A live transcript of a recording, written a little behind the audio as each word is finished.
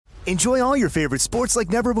Enjoy all your favorite sports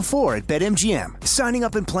like never before at BetMGM. Signing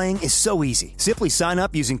up and playing is so easy. Simply sign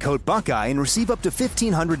up using code Buckeye and receive up to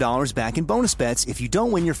 $1,500 back in bonus bets if you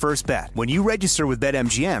don't win your first bet. When you register with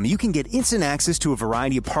BetMGM, you can get instant access to a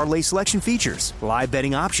variety of parlay selection features, live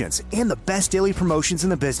betting options, and the best daily promotions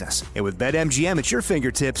in the business. And with BetMGM at your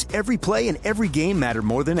fingertips, every play and every game matter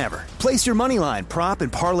more than ever. Place your moneyline, prop,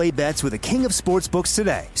 and parlay bets with the king of sportsbooks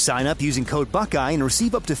today. Sign up using code Buckeye and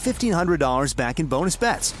receive up to $1,500 back in bonus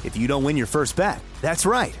bets if you don't win your first bet. That's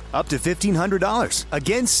right, up to $1,500.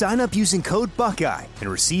 Again, sign up using code Buckeye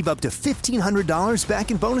and receive up to $1,500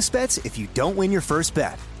 back in bonus bets if you don't win your first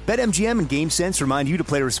bet. BetMGM and GameSense remind you to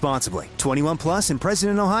play responsibly. 21 plus and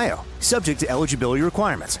present in Ohio. Subject to eligibility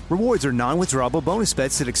requirements. Rewards are non-withdrawable bonus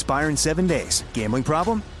bets that expire in 7 days. Gambling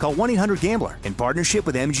problem? Call 1-800-GAMBLER in partnership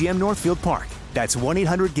with MGM Northfield Park. That's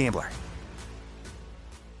 1-800-GAMBLER.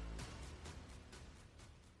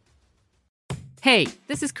 Hey,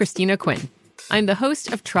 this is Christina Quinn. I'm the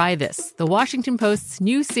host of Try This, the Washington Post's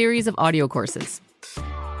new series of audio courses.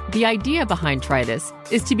 The idea behind Try This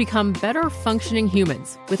is to become better functioning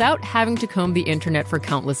humans without having to comb the internet for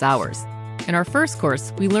countless hours. In our first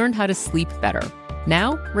course, we learned how to sleep better.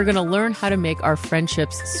 Now, we're going to learn how to make our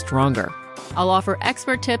friendships stronger. I'll offer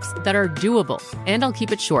expert tips that are doable, and I'll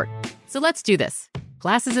keep it short. So let's do this.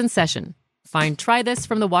 Class is in session. Find Try This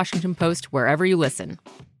from the Washington Post wherever you listen.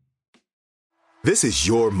 This is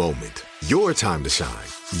your moment, your time to shine,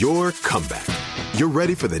 your comeback. You're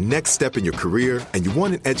ready for the next step in your career, and you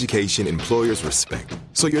want an education employers respect.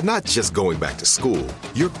 So you're not just going back to school,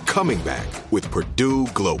 you're coming back with Purdue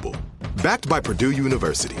Global. Backed by Purdue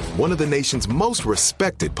University, one of the nation's most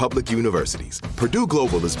respected public universities, Purdue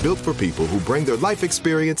Global is built for people who bring their life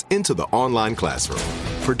experience into the online classroom.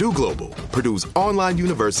 Purdue Global, Purdue's online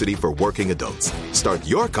university for working adults. Start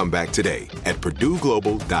your comeback today at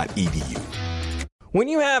purdueglobal.edu. When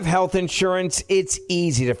you have health insurance, it's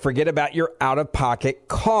easy to forget about your out-of-pocket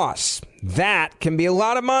costs. That can be a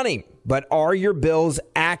lot of money, but are your bills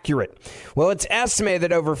accurate? Well, it's estimated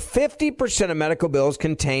that over 50% of medical bills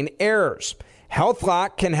contain errors.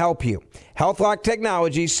 HealthLock can help you. HealthLock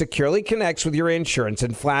technology securely connects with your insurance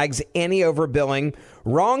and flags any overbilling,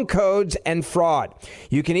 wrong codes, and fraud.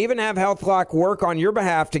 You can even have HealthLock work on your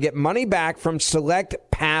behalf to get money back from select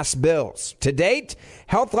past bills. To date,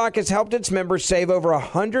 HealthLock has helped its members save over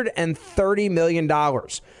 $130 million.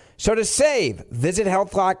 So to save, visit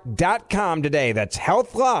healthlock.com today. That's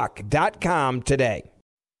healthlock.com today.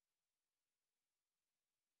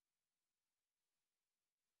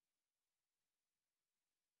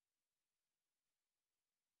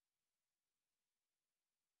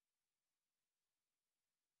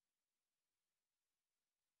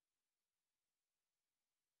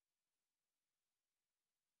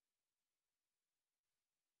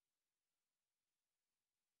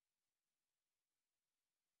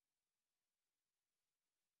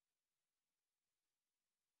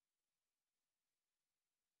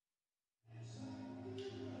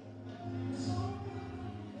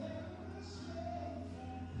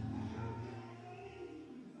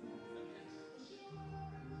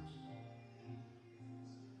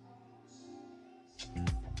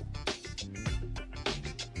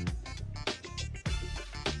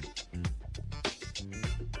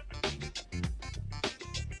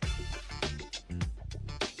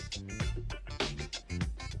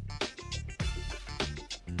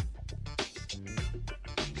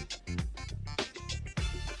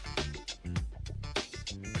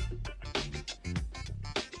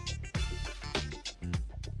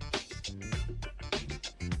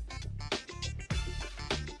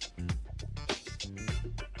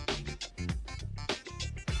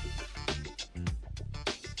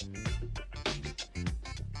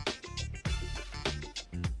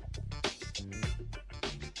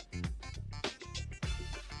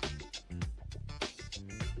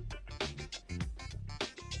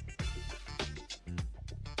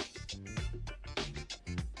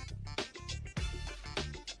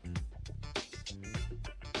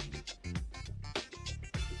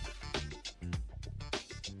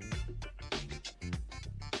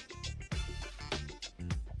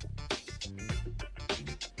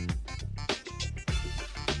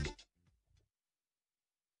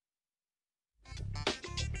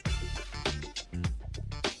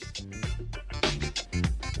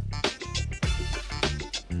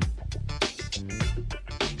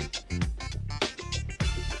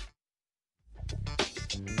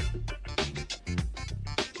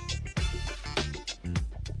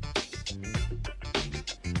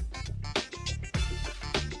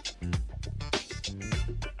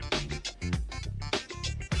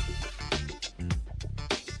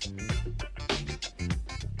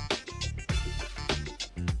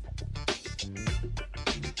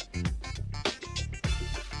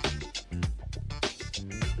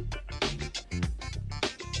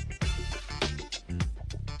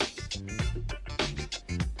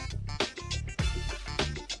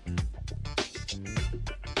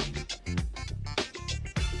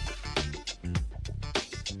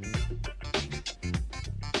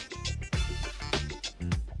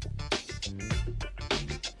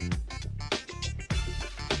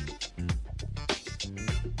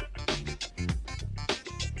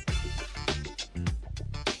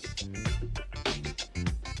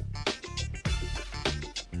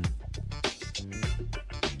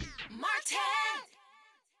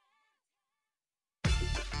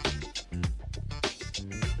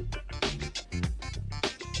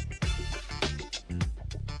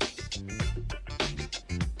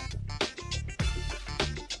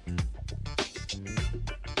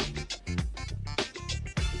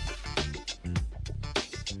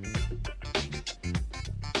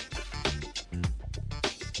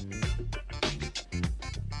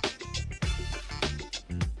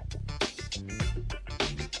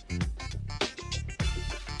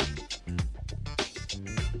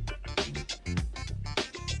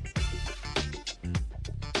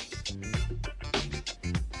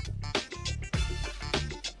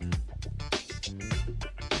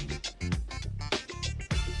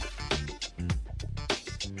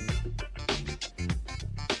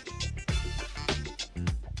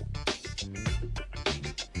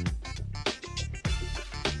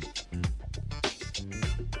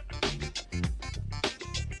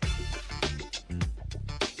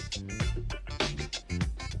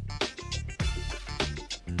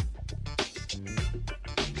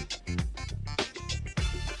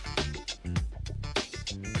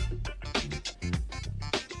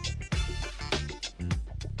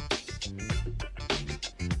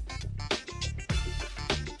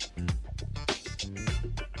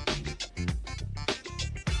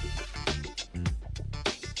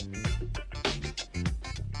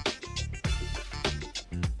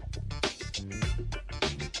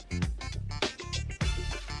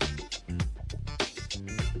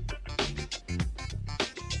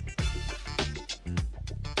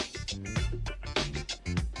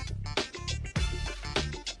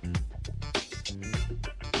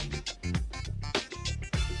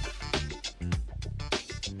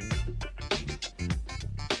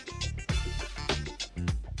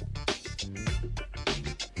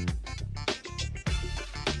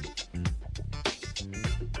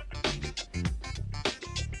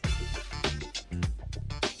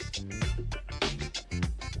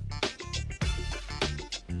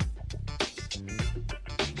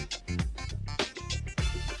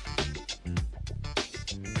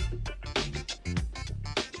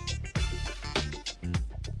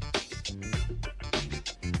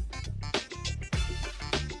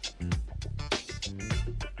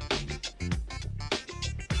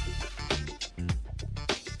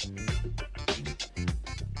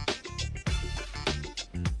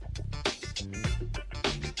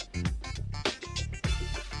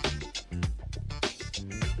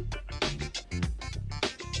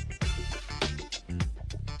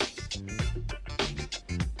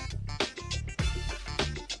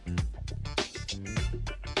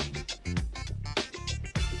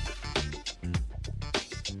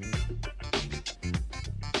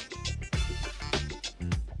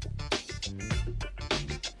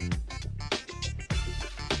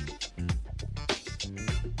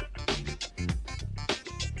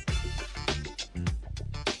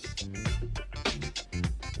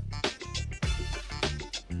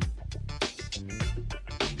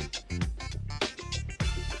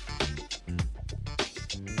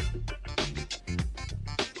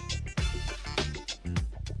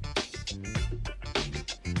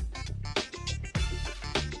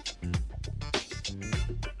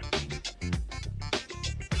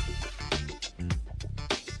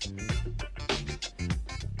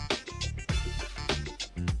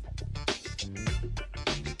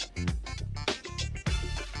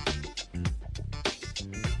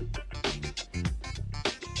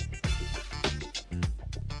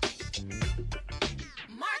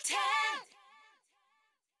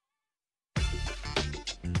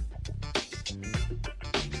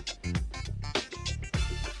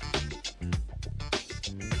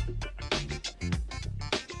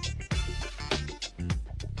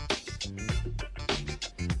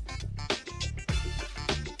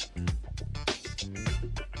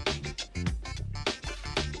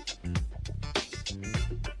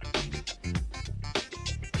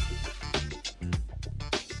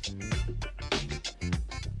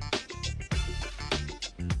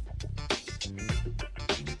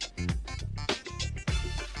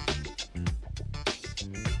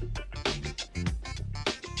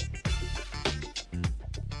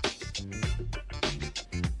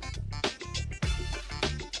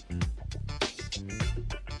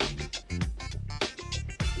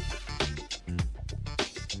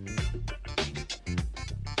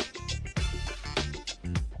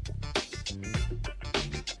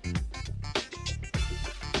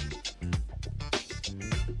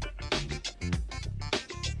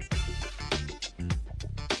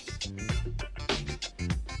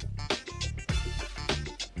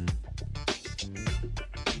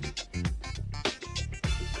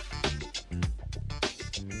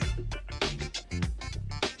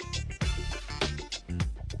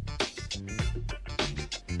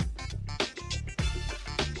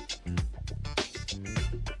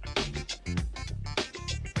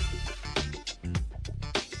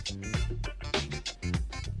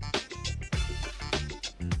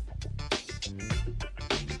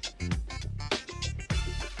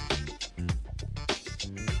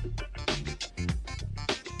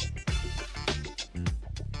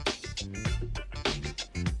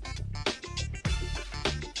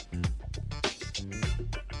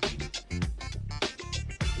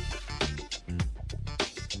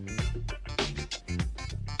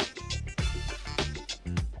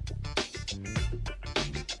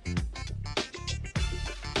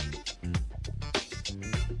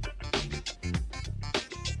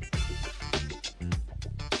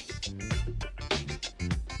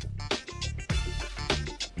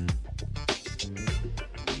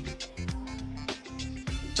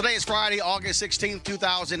 Today is Friday, August 16th,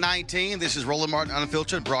 2019. This is Roland Martin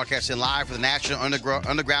Unfiltered, broadcasting live from the National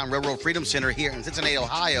Underground Railroad Freedom Center here in Cincinnati,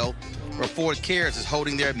 Ohio, where Ford Cares is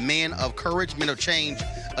holding their Men of Courage, Men of Change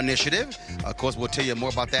initiative. Of course, we'll tell you more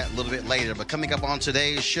about that a little bit later. But coming up on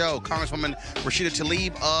today's show, Congresswoman Rashida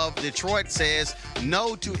Tlaib of Detroit says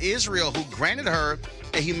no to Israel, who granted her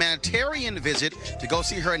a humanitarian visit to go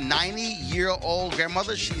see her 90-year-old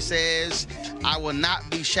grandmother. She says, I will not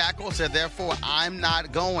be shackled, so therefore I'm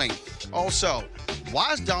not going. Also,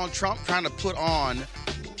 why is Donald Trump trying to put on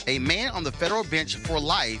a man on the federal bench for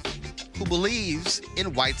life who believes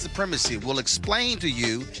in white supremacy? We'll explain to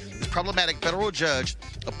you this problematic federal judge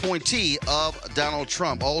appointee of Donald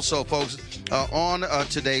Trump. Also, folks, on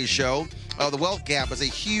today's show, the wealth gap is a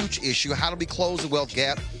huge issue. How do we close the wealth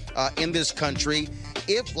gap in this country?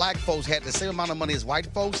 If black folks had the same amount of money as white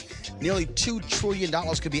folks, nearly $2 trillion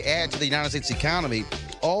could be added to the United States economy.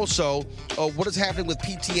 Also, what is happening with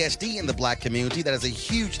PTSD in the black community? That is a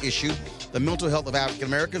huge issue. The mental health of African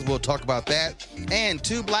Americans, we'll talk about that. And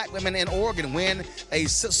 2 black women in Oregon win a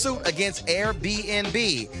suit against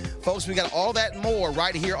Airbnb. Folks, we got all that and more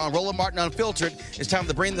right here on Roland Martin Unfiltered. It's time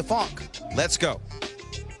to bring the funk. Let's go.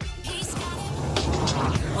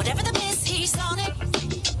 Whatever the miss, he's on it.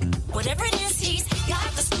 Whatever it is, he's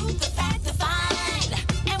got the scoop, the fact, the find.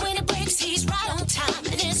 And when it breaks, he's right on time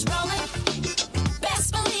and it's rolling.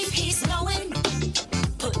 Best believe he's knowing.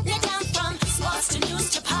 Putting it down from sports to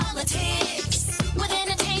news to politics. With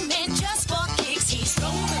entertainment just for kicks, he's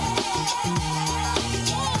rolling.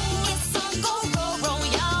 It's on Go, roll,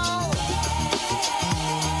 y'all.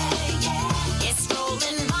 It's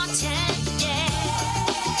Roland Martin,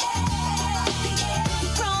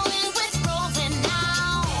 Rolling with Roland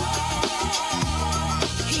now.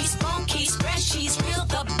 He's funky, he's fresh, he's real,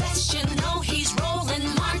 the best, you know he's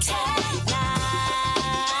Roland Martin now.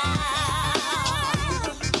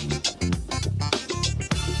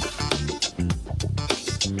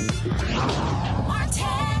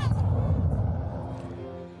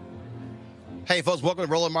 Hey, folks, welcome to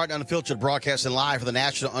Roland Martin Unfiltered, broadcasting live from the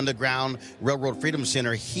National Underground Railroad Freedom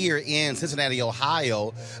Center here in Cincinnati,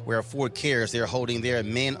 Ohio, where Ford Cares, they're holding their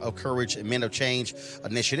Men of Courage, Men of Change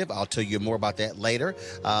initiative. I'll tell you more about that later.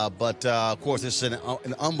 But of course, this is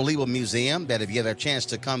an unbelievable museum that if you have a chance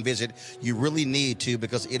to come visit, you really need to,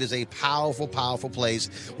 because it is a powerful, powerful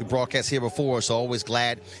place. We broadcast here before, so always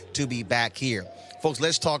glad to be back here. Folks,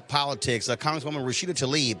 let's talk politics. Congresswoman Rashida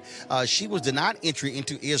Tlaib, she was denied entry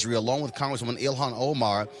into Israel along with Congresswoman Ilhan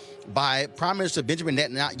Omar by Prime Minister Benjamin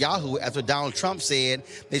Netanyahu after Donald Trump said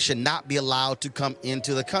they should not be allowed to come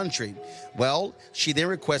into the country. Well, she then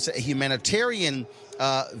requested a humanitarian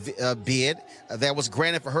bid that was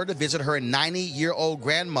granted for her to visit her 90-year-old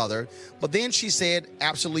grandmother, but then she said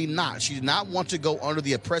absolutely not. She did not want to go under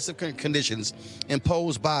the oppressive conditions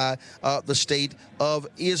imposed by the state of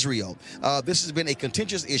Israel. This has been a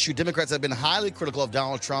contentious issue. Democrats have been highly critical of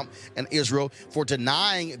Donald Trump and Israel for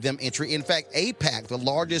denying them entry. In fact, AIPAC, the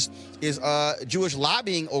largest Jewish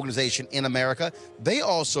lobbying organization in America, they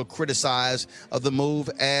also criticize the move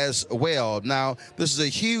as well. Now, this is a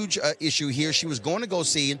huge issue here. She was going to go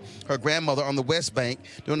see her grandmother on the West Bank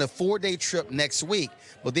during a 4-day trip next week.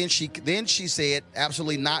 But then she said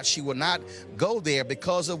absolutely not. She will not go there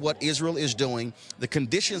because of what Israel is doing, the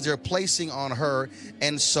conditions they're placing on her,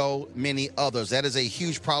 and so many others. That is a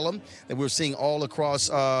huge problem that we're seeing all across,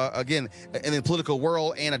 again, in the political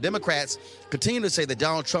world. And the Democrats continue to say that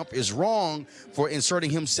Donald Trump is wrong for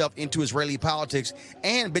inserting himself into Israeli politics.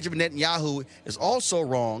 And Benjamin Netanyahu is also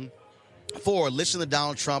wrong for listening to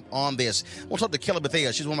Donald Trump on this. We'll talk to Kelly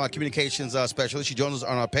Bethea. She's one of my communications specialists. She joins us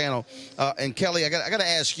on our panel. And Kelly, I got to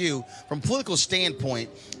ask you, from a political standpoint,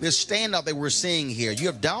 this standout that we're seeing here, you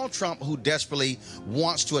have Donald Trump who desperately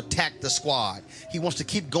wants to attack the squad. He wants to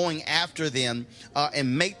keep going after them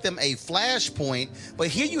and make them a flashpoint.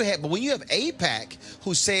 But when you have AIPAC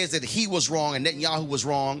who says that he was wrong and Netanyahu was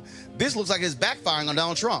wrong, this looks like it's backfiring on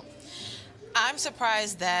Donald Trump. I'm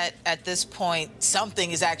surprised that at this point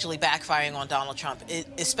something is actually backfiring on Donald Trump,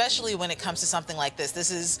 especially when it comes to something like this.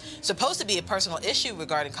 This is supposed to be a personal issue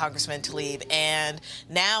regarding Congressman Tlaib, and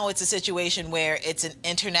now it's a situation where it's an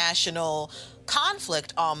international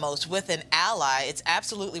conflict almost with an ally. It's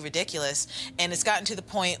absolutely ridiculous, and it's gotten to the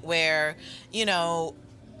point where,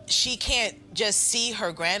 she can't just see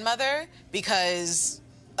her grandmother because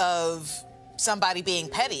of somebody being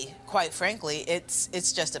petty. Quite frankly, it's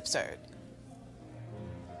just absurd.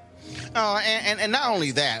 And not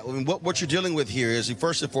only that, I mean, what you're dealing with here is,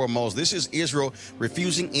 first and foremost, this is Israel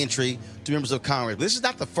refusing entry to members of Congress. This is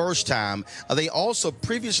not the first time. They also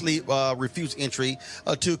previously refused entry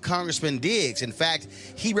to Congressman Diggs. In fact,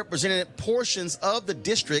 he represented portions of the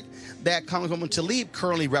district that Congresswoman Tlaib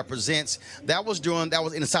currently represents. That was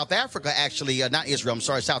in South Africa, actually, not Israel. I'm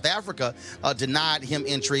sorry, South Africa denied him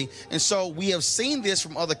entry. And so we have seen this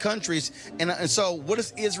from other countries. And so what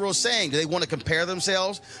is Israel saying? Do they want to compare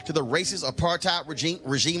themselves to the racist apartheid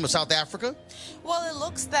regime of South Africa? Well, it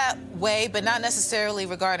looks that way, but not necessarily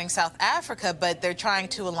regarding South Africa, but they're trying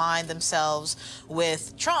to align themselves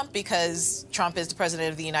with Trump because Trump is the president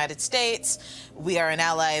of the United States. We are an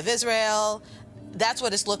ally of Israel. That's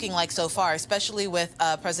what it's looking like so far, especially with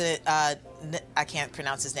President, I can't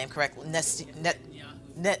pronounce his name correctly,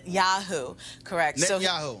 Netanyahu, correct?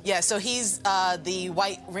 Netanyahu. So he's the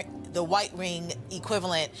white ring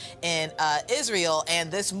equivalent in Israel,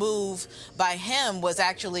 and this move by him was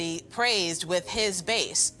actually praised with his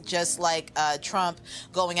base, just like Trump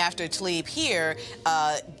going after Tlaib here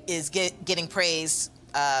is getting praise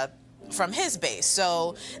from his base.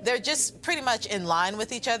 So they're just pretty much in line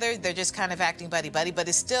with each other. They're just kind of acting buddy-buddy, but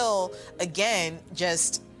it's still, again,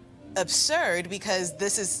 just absurd because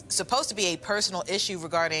this is supposed to be a personal issue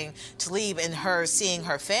regarding Tlaib and her seeing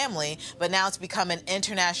her family, but now it's become an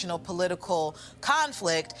international political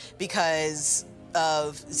conflict because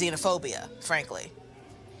of xenophobia, frankly.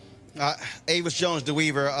 Avis Jones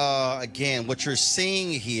DeWeaver, again, what you're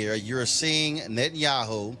seeing here, you're seeing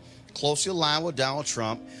Netanyahu closely aligned with Donald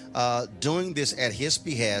Trump, doing this at his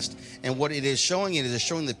behest. And what it is showing, it is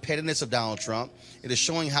showing the pettiness of Donald Trump. It is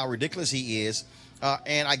showing how ridiculous he is.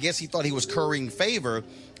 And I guess he thought he was currying favor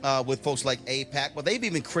with folks like AIPAC, but they've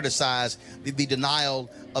even criticized the denial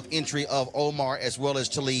of entry of Omar as well as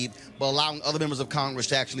Tlaib, but allowing other members of Congress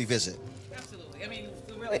to actually visit. Absolutely. I mean,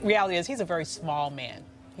 the reality is he's a very small man.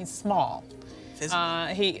 He's small.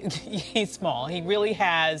 He's small. He really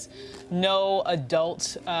has no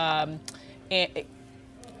adult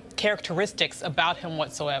characteristics about him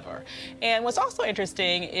whatsoever. And what's also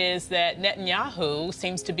interesting is that Netanyahu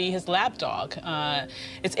seems to be his lapdog.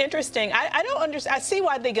 It's interesting. I don't understand. I see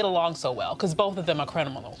why they get along so well, because both of them are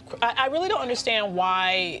criminals. I really don't understand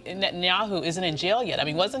why Netanyahu isn't in jail yet. I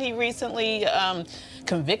mean, wasn't he recently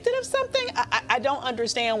convicted of something? I don't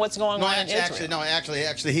understand what's going on in Israel.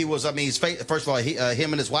 Actually, he was. I mean, first of all,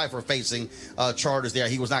 him and his wife are facing charges there.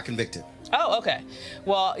 He was not convicted. Oh, okay.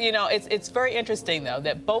 Well, you know, it's very interesting, though,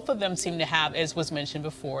 that both of them seem to have, as was mentioned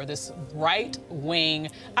before, this right-wing,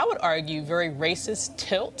 I would argue, very racist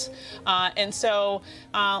tilt. And so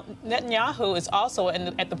Netanyahu is also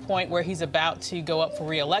at the point where he's about to go up for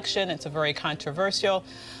re-election. It's a very controversial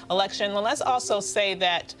election. And let's also say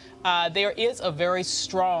that there is a very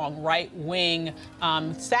strong right-wing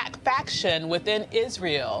faction within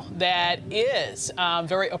Israel that is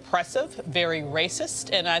very oppressive, very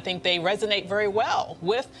racist, and I think they resonate very well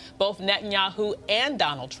with both Netanyahu and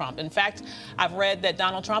Donald Trump. In fact, I've read that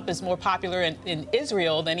Donald Trump is more popular in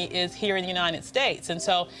Israel than he is here in the United States. And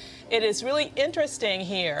so it is really interesting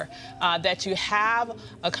here that you have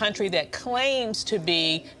a country that claims to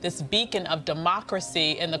be this beacon of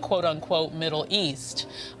democracy in the quote-unquote Middle East.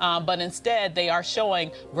 But instead, they are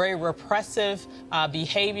showing very repressive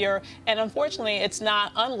behavior. And unfortunately, it's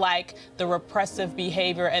not unlike the repressive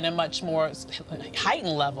behavior at a much more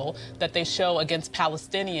heightened level that they show against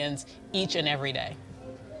Palestinians each and every day.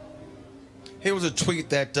 Here was a tweet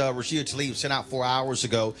that Rashida Tlaib sent out 4 hours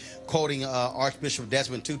ago, quoting Archbishop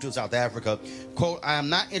Desmond Tutu of South Africa. Quote, "I am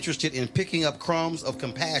not interested in picking up crumbs of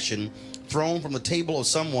compassion thrown from the table of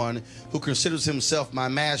someone who considers himself my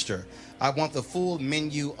master. I want the full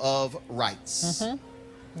menu of rights."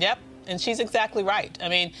 Mm-hmm. Yep. And she's exactly right. I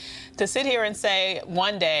mean, to sit here and say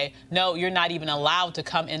one day, no, you're not even allowed to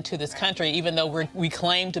come into this country, even though we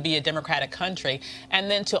claim to be a democratic country, and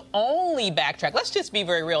then to only backtrack. Let's just be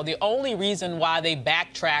very real. The only reason why they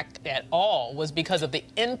backtracked at all was because of the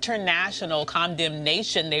international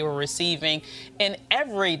condemnation they were receiving in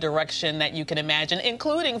every direction that you can imagine,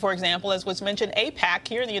 including, for example, as was mentioned, AIPAC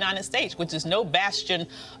here in the United States, which is no bastion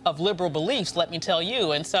of liberal beliefs, let me tell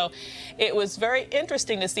you. And so it was very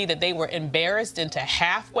interesting to see that they were embarrassed into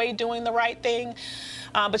halfway doing the right thing.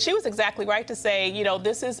 But she was exactly right to say, you know,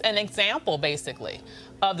 this is an example, basically,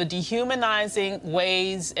 of the dehumanizing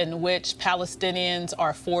ways in which Palestinians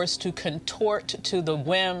are forced to contort to the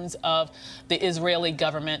whims of the Israeli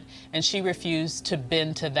government, and she refused to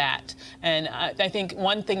bend to that. And I think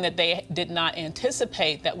one thing that they did not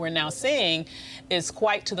anticipate that we're now seeing is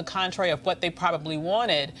quite to the contrary of what they probably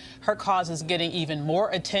wanted. Her cause is getting even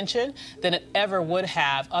more attention than it ever would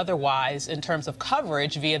have otherwise in terms of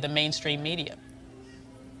coverage via the mainstream media.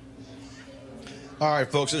 All right,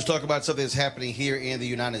 folks, let's talk about something that's happening here in the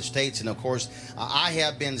United States. And, of course, I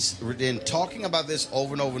have been talking about this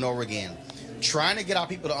over and over and over again, trying to get our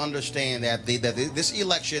people to understand that this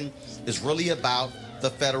election is really about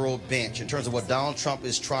the federal bench in terms of what Donald Trump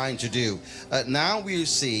is trying to do. Now we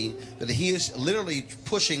see that he is literally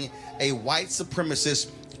pushing a white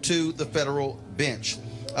supremacist to the federal bench.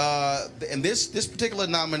 And this particular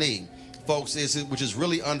nominee, folks, which is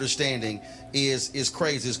really understanding, is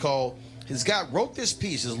crazy. It's called... This guy wrote this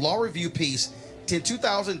piece, his law review piece, in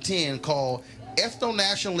 2010 called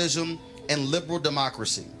Ethno-Nationalism and Liberal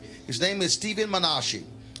Democracy. His name is Stephen Menashe.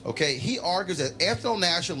 Okay, he argues that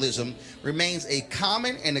ethno-nationalism remains a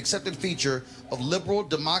common and accepted feature of liberal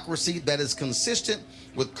democracy that is consistent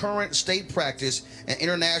with current state practice and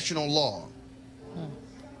international law.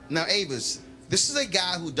 Now, Avis, this is a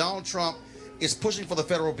guy who Donald Trump is pushing for the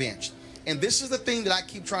federal bench. And this is the thing that I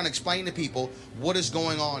keep trying to explain to people what is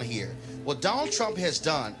going on here. What Donald Trump has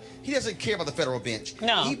done, he doesn't care about the federal bench.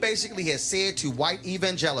 No. He basically has said to white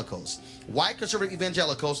evangelicals, white conservative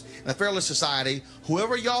evangelicals in the Federalist Society,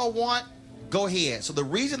 whoever y'all want, go ahead. So the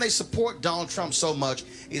reason they support Donald Trump so much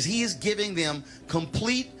is he is giving them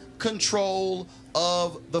complete control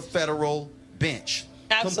of the federal bench.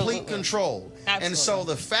 Absolutely. Complete control. Absolutely. And so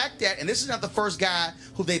the fact that, and this is not the first guy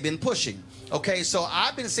who they've been pushing. Okay, so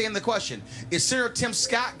I've been saying the question, is Senator Tim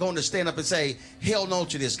Scott going to stand up and say, hell no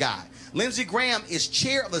to this guy? Lindsey Graham is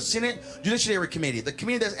chair of the Senate Judiciary Committee, the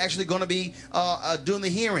committee that's actually going to be doing the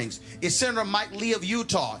hearings. Is Senator Mike Lee of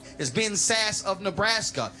Utah? Is Ben Sasse of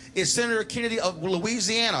Nebraska? Is Senator Kennedy of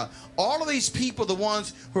Louisiana? All of these people are the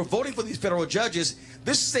ones who are voting for these federal judges.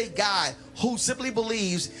 This is a guy who simply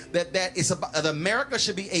believes that America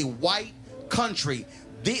should be a white country.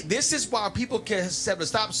 This is why people can have to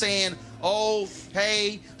stop saying, oh,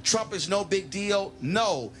 hey, Trump is no big deal.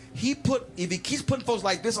 No. If he keeps putting folks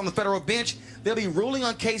like this on the federal bench, they'll be ruling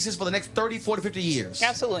on cases for the next 30, 40, 50 years.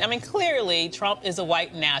 Absolutely. I mean, clearly, Trump is a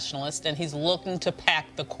white nationalist, and he's looking to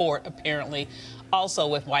pack the court, apparently, also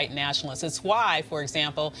with white nationalists. It's why, for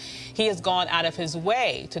example, he has gone out of his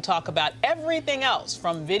way to talk about everything else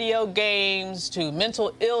from video games to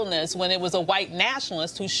mental illness when it was a white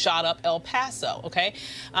nationalist who shot up El Paso, okay?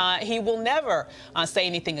 He will never say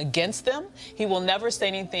anything against them. He will never say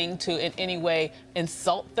anything to in any way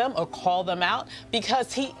insult them or call them out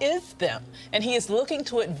because he is them. And he is looking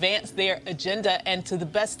to advance their agenda, and to the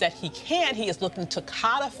best that he can, he is looking to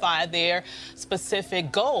codify their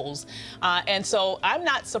specific goals. And so I'm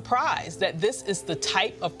not surprised that this is the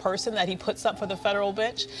type of person that he puts up for the federal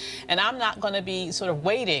bench. And I'm not going to be sort of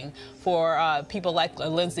waiting for people like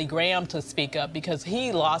Lindsey Graham to speak up, because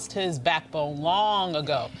he lost his backbone long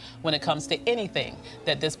ago when it comes to anything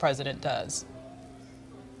that this president does.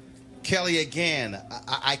 Kelly, again,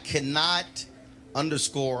 I cannot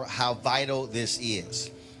underscore how vital this is.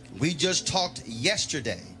 We just talked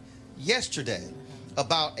yesterday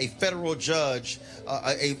about a federal judge,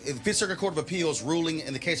 a Fifth Circuit Court of Appeals ruling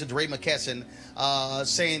in the case of DeRay McKesson,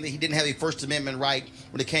 saying that he didn't have a First Amendment right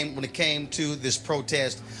when it came to this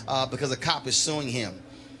protest because a cop is suing him.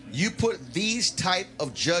 You put these type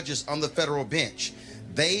of judges on the federal bench,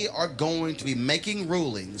 they are going to be making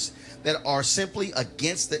rulings that are simply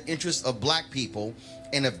against the interests of black people.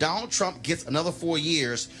 And if Donald Trump gets another 4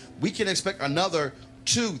 years, we can expect another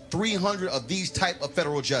 200-300 of these type of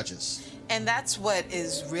federal judges. And that's what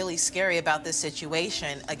is really scary about this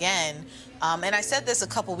situation. Again, and I said this a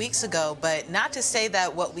couple weeks ago, but not to say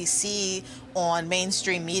that what we see on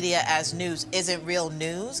mainstream media as news isn't real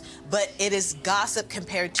news, but it is gossip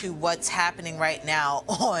compared to what's happening right now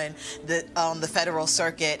on the federal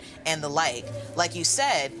circuit and the like. Like you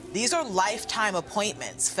said, these are lifetime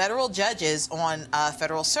appointments. Federal judges on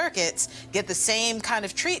federal circuits get the same kind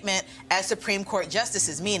of treatment as Supreme Court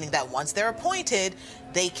justices, meaning that once they're appointed,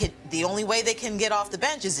 the only way they can get off the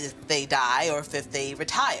bench is if they die or if they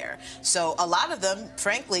retire. So a lot of them,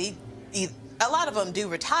 frankly, a lot of them do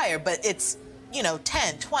retire, but it's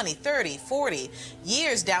 10, 20, 30, 40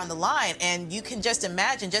 years down the line. And you can just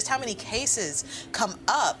imagine just how many cases come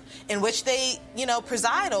up in which they,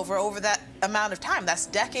 preside over that amount of time. That's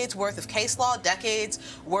decades worth of case law, decades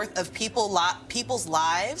worth of people's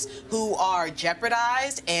lives who are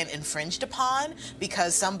jeopardized and infringed upon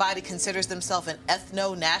because somebody considers themselves an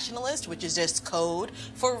ethno-nationalist, which is just code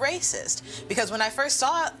for racist. Because when I first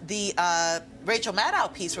saw the Rachel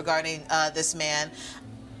Maddow piece regarding this man,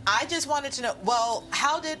 I just wanted to know, well,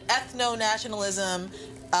 how did ethno-nationalism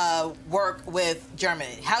work with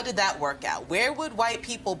Germany? How did that work out? Where would white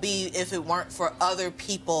people be if it weren't for other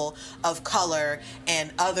people of color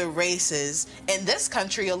and other races in this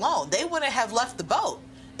country alone? They wouldn't have left the boat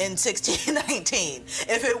in 1619.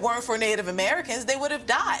 If it weren't for Native Americans, they would have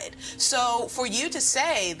died. So for you to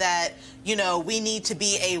say that, we need to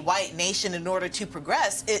be a white nation in order to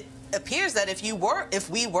progress, it appears that if we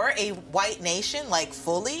were a white nation, like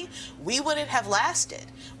fully, we wouldn't have lasted.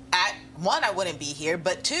 One, I wouldn't be here,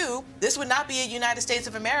 but two, this would not be a United States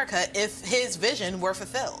of America if his vision were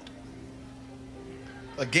fulfilled.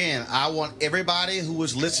 Again, I want everybody who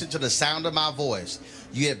is listening to the sound of my voice,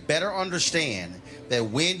 you had better understand that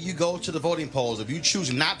when you go to the voting polls, if you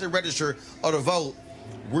choose not to register or to vote,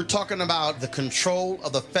 we're talking about the control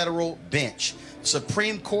of the federal bench.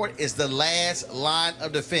 Supreme Court is the last line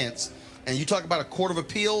of defense. And you talk about a court of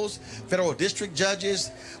appeals, federal district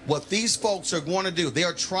judges, what these folks are going to do, they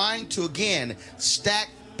are trying to, again,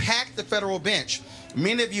 pack the federal bench.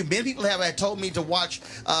 Many people have told me to watch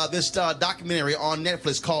this documentary on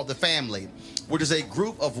Netflix called The Family, which is a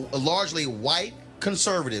group of largely white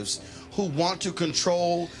conservatives who want to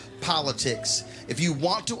control politics. If you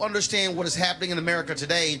want to understand what is happening in America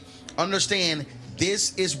today, understand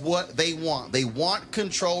this is what they want. They want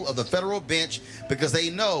control of the federal bench because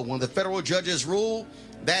they know when the federal judges rule,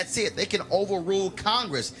 that's it. They can overrule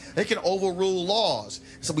Congress. They can overrule laws.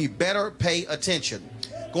 So we better pay attention.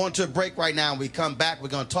 Going to a break right now. When we come back, we're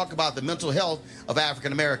going to talk about the mental health of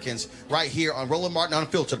African Americans right here on Roland Martin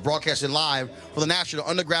Unfiltered, broadcasting live from the National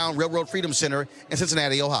Underground Railroad Freedom Center in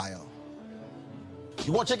Cincinnati, Ohio.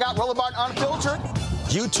 You want to check out Roland Martin Unfiltered?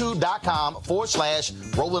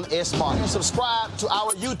 YouTube.com/Roland S. Martin. Subscribe to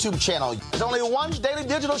our YouTube channel. There's only one daily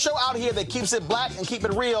digital show out here that keeps it black and keep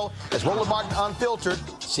it real. It's Roland Martin Unfiltered.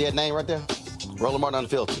 See that name right there? Roland Martin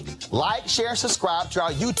Unfiltered. Like, share, and subscribe to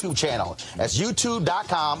our YouTube channel. That's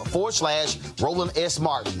YouTube.com/Roland S.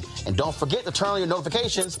 Martin. And don't forget to turn on your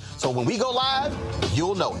notifications so when we go live,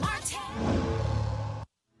 you'll know it.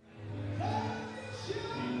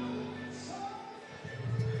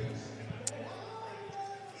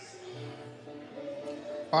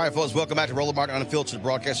 All right, folks, welcome back to Roland Martin Unfiltered,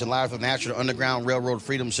 broadcasting live from the National Underground Railroad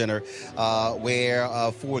Freedom Center, where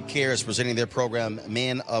Ford Cares is presenting their program,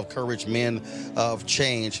 Men of Courage, Men of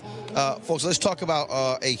Change. Folks, let's talk about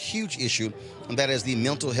a huge issue, and that is the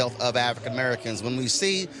mental health of African Americans. When we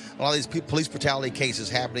see a lot of these police brutality cases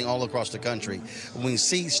happening all across the country, when we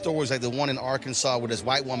see stories like the one in Arkansas where this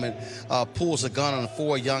white woman pulls a gun on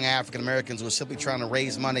 4 young African Americans who are simply trying to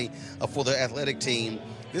raise money for their athletic team,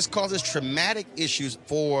 this causes traumatic issues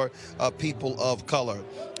for people of color.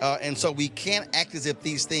 And so we can't act as if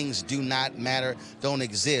these things do not matter, don't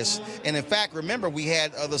exist. And in fact, remember, we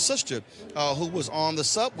had the sister who was on the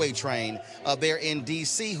subway train there in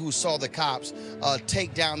D.C. who saw the cops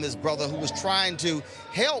take down this brother who was trying to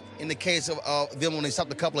help in the case of them when they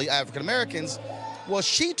stopped a couple of African Americans. Well,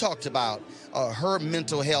 she talked about her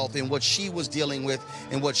mental health and what she was dealing with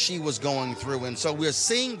and what she was going through. And so we're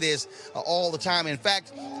seeing this all the time. In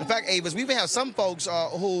fact, Avis, we even have some folks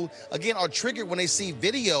who, again, are triggered when they see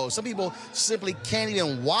videos. Some people simply can't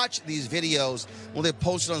even watch these videos when they're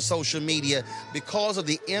posted on social media because of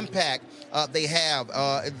the impact they have.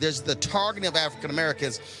 There's the targeting of African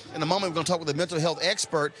Americans. In a moment, we're going to talk with a mental health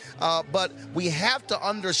expert. But we have to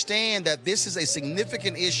understand that this is a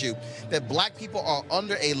significant issue, that black people are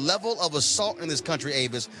under a level of assault in this country,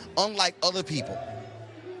 Avis, unlike other people.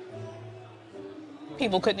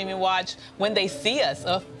 People couldn't even watch when they see us,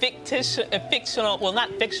 a fictional, well, not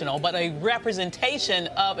fictional, but a representation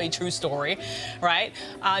of a true story, right?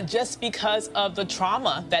 Just because of the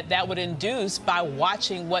trauma that would induce by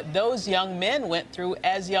watching what those young men went through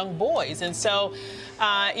as young boys. And so,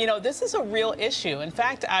 this is a real issue. In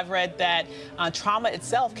fact, I've read that trauma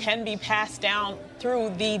itself can be passed down through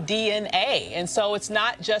the DNA. And so it's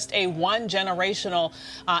not just a one-generational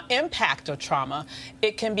impact of trauma.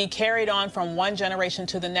 It can be carried on from one generation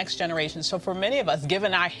to the next generation. So for many of us,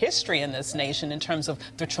 given our history in this nation in terms of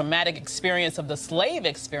the traumatic experience of the slave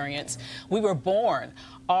experience, we were born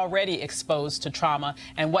already exposed to trauma.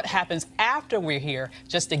 And what happens after we're here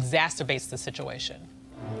just exacerbates the situation.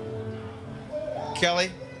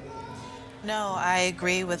 Kelly? No, I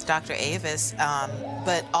agree with Dr. Avis,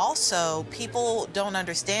 but also people don't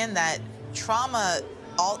understand that trauma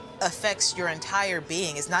affects your entire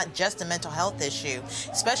being. It's not just a mental health issue,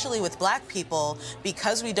 especially with Black people,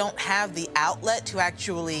 because we don't have the outlet to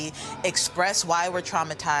actually express why we're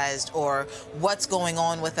traumatized or what's going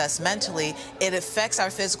on with us mentally. It affects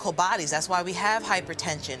our physical bodies. That's why we have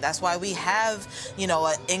hypertension. That's why we have,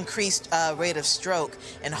 an increased rate of stroke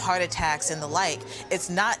and heart attacks and the like. It's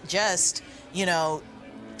not just,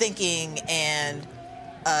 thinking and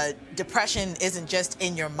depression isn't just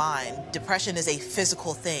in your mind. Depression is a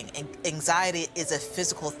physical thing, and anxiety is a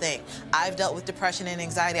physical thing. I've dealt with depression and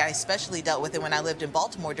anxiety. I especially dealt with it when I lived in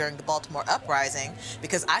Baltimore during the Baltimore uprising,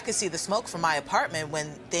 because I could see the smoke from my apartment when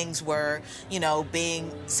things were,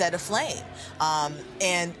 being set aflame.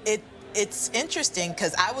 And it's interesting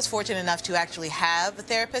because I was fortunate enough to actually have a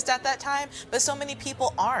therapist at that time, but so many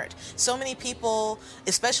people aren't. So many people,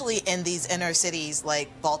 especially in these inner cities like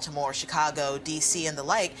Baltimore, Chicago, D.C., and the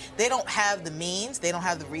like, they don't have the means, they don't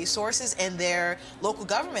have the resources, and their local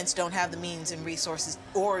governments don't have the means and resources,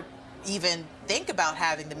 or even think about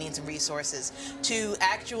having the means and resources to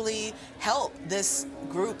actually help this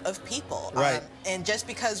group of people. Right. And just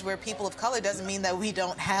because we're people of color doesn't mean that we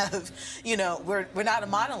don't have, we're not a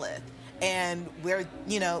monolith. And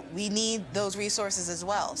we need those resources as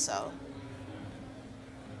well. So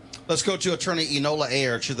let's go to Attorney Enola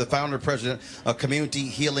Ayer. She's the founder and president of Community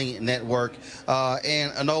Healing Network.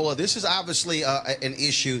 And Enola, this is obviously an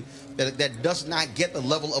issue that does not get the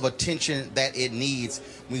level of attention that it needs.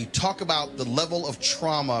 When you talk about the level of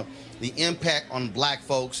trauma, the impact on Black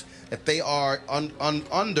folks that they are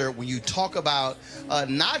under, when you talk about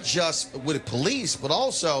not just with police, but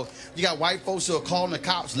also you got white folks who are calling the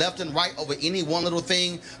cops left and right over any one little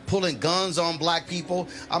thing, pulling guns on Black people.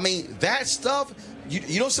 I mean, that stuff,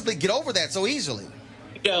 you don't simply get over that so easily.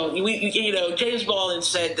 James Baldwin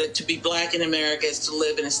said that to be Black in America is to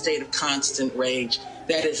live in a state of constant rage.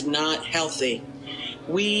 That is not healthy.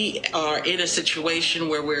 We are in a situation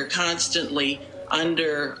where we're constantly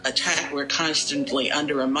under attack. We're constantly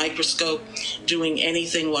under a microscope. Doing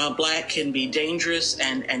anything while Black can be dangerous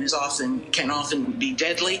and can often be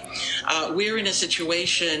deadly. We're in a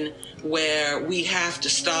situation where we have to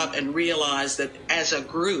stop and realize that as a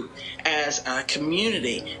group, as a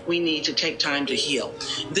community, we need to take time to heal.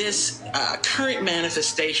 This current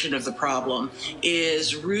manifestation of the problem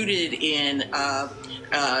is rooted in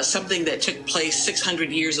something that took place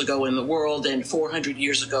 600 years ago in the world and 400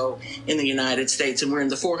 years ago in the United States. And we're in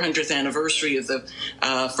the 400th anniversary of the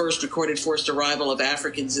first recorded forced arrival of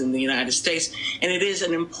Africans in the United States. And it is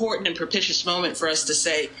an important and propitious moment for us to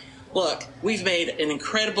say, look, we've made an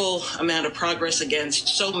incredible amount of progress against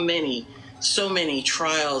so many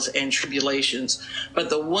trials and tribulations. But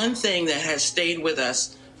the one thing that has stayed with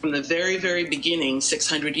us from the very, very beginning,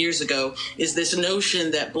 600 years ago, is this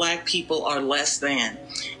notion that Black people are less than.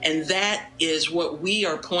 And that is what we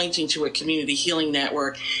are pointing to at Community Healing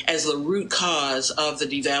Network as the root cause of the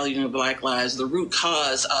devaluing of Black lives, the root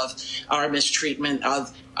cause of our mistreatment,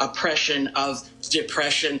 of oppression, of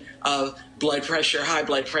depression, of blood pressure, high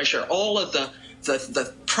blood pressure, all of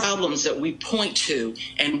the problems that we point to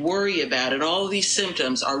and worry about, and all of these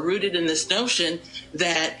symptoms are rooted in this notion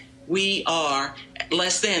that we are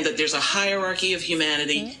less than, that there's a hierarchy of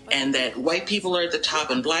humanity, and that white people are at the top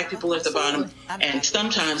and Black people are at the bottom, and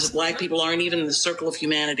sometimes Black people aren't even in the circle of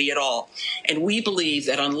humanity at all. And we believe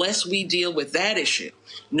that unless we deal with that issue,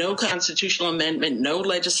 no constitutional amendment, no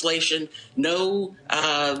legislation, no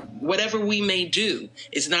whatever we may do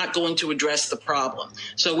is not going to address the problem.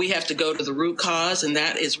 So we have to go to the root cause, and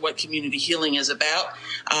that is what community healing is about.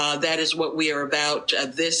 That is what we are about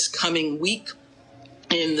this coming week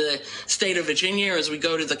in the state of Virginia. As we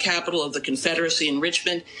go to the capital of the Confederacy in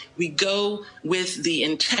Richmond, we go with the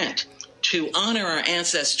intent to honor our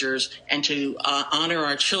ancestors and to honor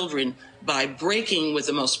our children by breaking with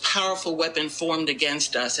the most powerful weapon formed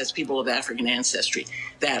against us as people of African ancestry,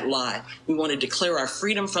 that lie. We want to declare our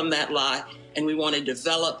freedom from that lie, and we want to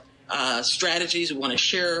develop strategies. We want to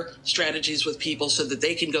share strategies with people so that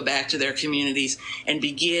they can go back to their communities and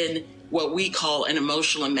begin what we call an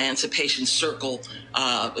emotional emancipation circle,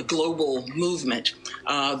 a global movement.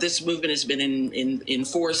 This movement has been in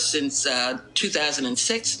force since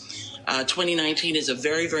 2006. 2019 is a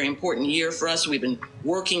very, very important year for us. We've been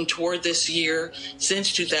working toward this year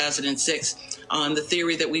since 2006 on the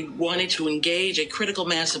theory that we wanted to engage a critical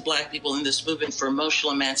mass of Black people in this movement for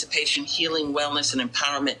emotional emancipation, healing, wellness, and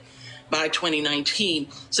empowerment by 2019,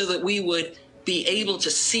 so that we would be able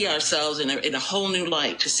to see ourselves in a whole new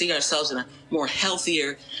light, to see ourselves in a more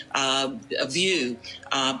healthier view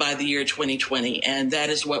by the year 2020. And that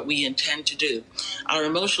is what we intend to do. Our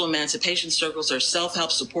emotional emancipation circles are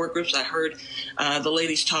self-help support groups. I heard the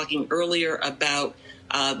ladies talking earlier about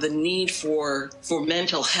the need for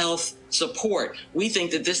mental health support. We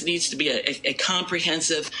think that this needs to be a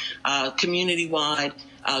comprehensive, community-wide,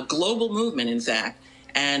 global movement, in fact.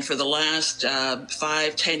 And for the last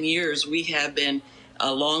 5-10 years, we have been,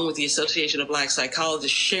 along with the Association of Black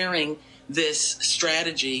Psychologists, sharing this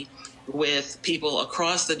strategy with people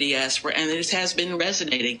across the diaspora, and it has been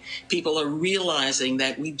resonating. People are realizing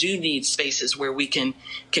that we do need spaces where we can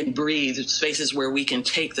breathe, spaces where we can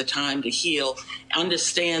take the time to heal,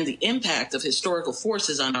 understand the impact of historical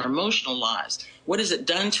forces on our emotional lives. What has it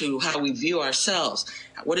done to how we view ourselves?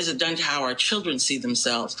 What has it done to how our children see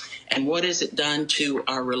themselves? And what has it done to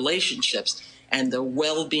our relationships and the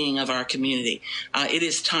well-being of our community? It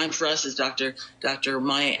is time for us, as Dr.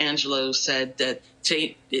 Maya Angelou said, that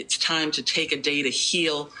it's time to take a day to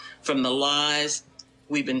heal from the lies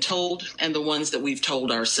we've been told and the ones that we've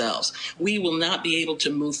told ourselves. We will not be able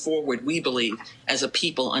to move forward, we believe, as a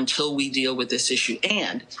people until we deal with this issue.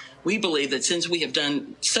 And we believe that since we have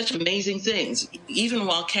done such amazing things, even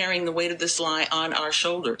while carrying the weight of this lie on our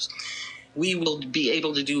shoulders, we will be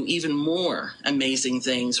able to do even more amazing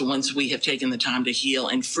things once we have taken the time to heal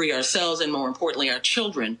and free ourselves and, more importantly, our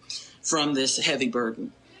children from this heavy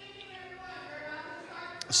burden.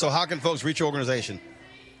 So how can folks reach your organization?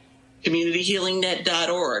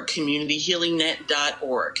 CommunityHealingNet.org,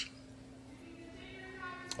 CommunityHealingNet.org.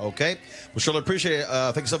 Okay. Well, Shirley, appreciate it.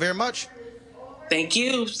 Thank you so very much. Thank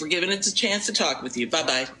you for giving us a chance to talk with you.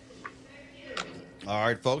 Bye-bye. All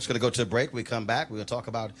right, folks, going to go to a break. We come back. We're going to talk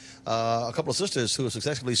about a couple of sisters who have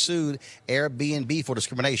successfully sued Airbnb for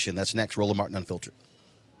discrimination. That's next. Roland Martin Unfiltered.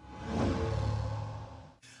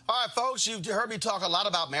 All right, folks, you've heard me talk a lot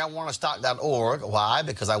about marijuanastock.org. Why?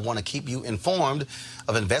 Because I want to keep you informed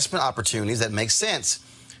of investment opportunities that make sense.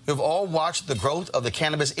 We've all watched the growth of the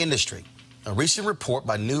cannabis industry. A recent report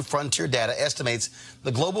by New Frontier Data estimates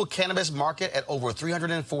the global cannabis market at over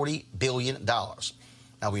 $340 billion.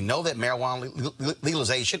 Now, we know that marijuana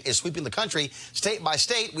legalization is sweeping the country state by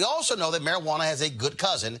state. We also know that marijuana has a good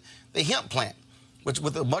cousin, the hemp plant, which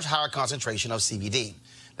with a much higher concentration of CBD.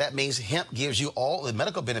 That means hemp gives you all the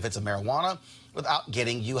medical benefits of marijuana without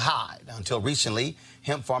getting you high. Now, until recently,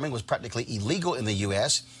 hemp farming was practically illegal in the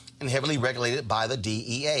U.S. and heavily regulated by the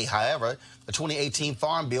DEA. However, the 2018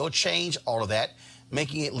 Farm Bill changed all of that,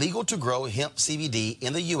 making it legal to grow hemp CBD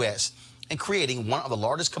in the U.S. and creating one of the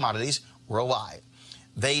largest commodities worldwide.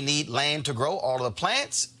 They need land to grow all of the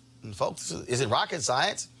plants. And folks, is it rocket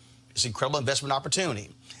science? It's an incredible investment opportunity.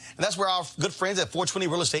 And that's where our good friends at 420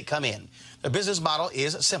 Real Estate come in. Their business model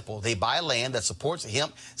is simple. They buy land that supports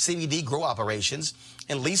hemp CBD grow operations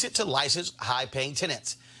and lease it to licensed high-paying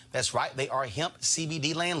tenants. That's right, they are hemp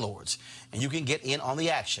CBD landlords, and you can get in on the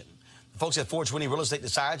action. The folks at 420 Real Estate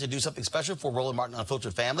decided to do something special for Roland Martin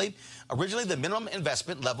Unfiltered family. Originally, the minimum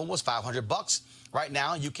investment level was $500. Right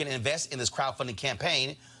now, you can invest in this crowdfunding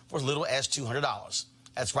campaign for as little as $200.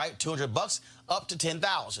 That's right, $200 up to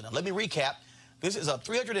 $10,000. Now, let me recap. This is a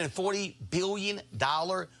 $340 billion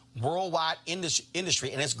worldwide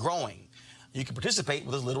industry, and it's growing. You can participate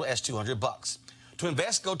with as little as $200. To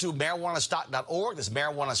invest, go to marijuanastock.org. That's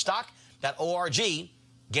marijuanastock.org.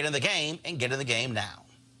 Get in the game and get in the game now.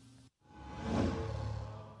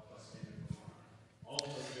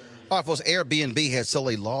 All right, folks, Airbnb has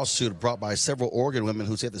settled a lawsuit brought by several Oregon women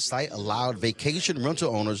who said the site allowed vacation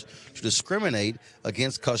rental owners to discriminate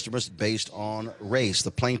against customers based on race.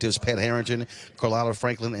 The plaintiffs, Pat Harrington, Carlotta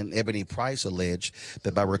Franklin, and Ebony Price, allege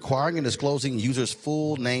that by requiring and disclosing users'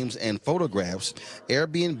 full names and photographs,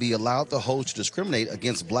 Airbnb allowed the host to discriminate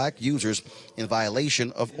against black users in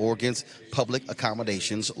violation of Oregon's public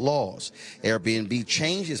accommodations laws. Airbnb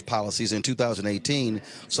changed its policies in 2018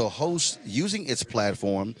 so hosts using its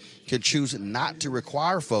platform can choose not to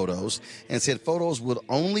require photos and said photos would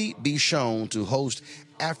only be shown to hosts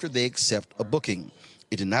after they accept a booking.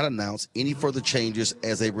 It did not announce any further changes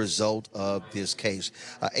as a result of this case.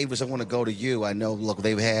 Avis, I want to go to you. I know, look,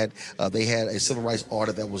 they had a civil rights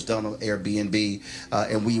audit that was done on Airbnb,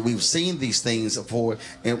 and we've seen these things before.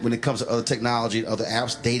 And when it comes to other technology, other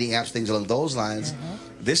apps, dating apps, things along those lines,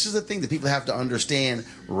 this is the thing that people have to understand.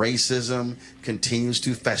 Racism continues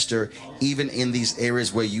to fester, even in these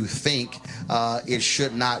areas where you think it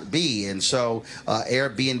should not be. And so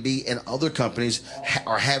Airbnb and other companies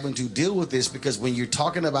are having to deal with this, because when you're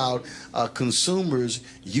talking about consumers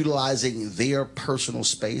utilizing their personal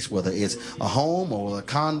space, whether it's a home or a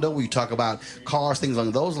condo, we talk about cars, things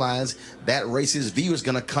along those lines, that racist view is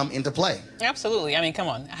going to come into play. Absolutely. I mean, come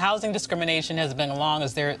on. Housing discrimination has been around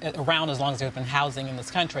as long as there's been housing in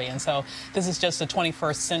this country. And so this is just a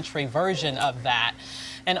 21st century version of that.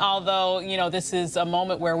 And although, you know, this is a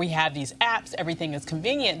moment where we have these apps, everything is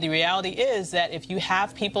convenient, the reality is that if you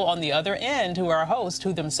have people on the other end who are hosts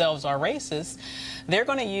who themselves are racist, they're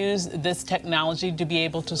going to use this technology to be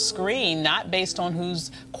able to screen, not based on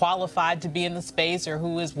who's qualified to be in the space or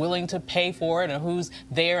who is willing to pay for it or who's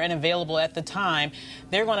there and available at the time.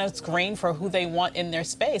 They're going to screen for who they want in their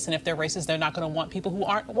space. And if they're racist, they're not going to want people who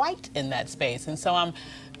aren't white in that space. And so I'm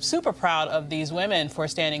super proud of these women for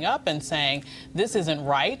standing up and saying, this isn't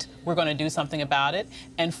right, we're going to do something about it,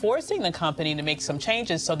 and forcing the company to make some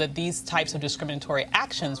changes so that these types of discriminatory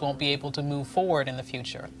actions won't be able to move forward in the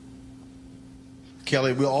future.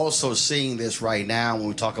 Kelly, we're also seeing this right now when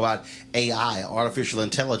we talk about AI, artificial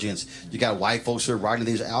intelligence. You got white folks who are writing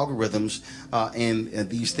these algorithms, and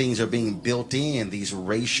these things are being built in. These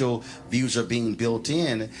racial views are being built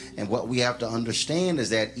in. And what we have to understand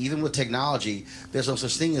is that even with technology, there's no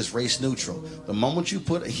such thing as race neutral. The moment you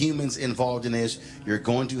put humans involved in this, you're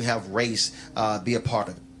going to have race be a part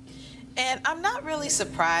of it. And I'm not really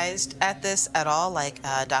surprised at this at all. Like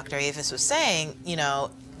Dr. Avis was saying, you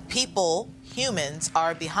know, humans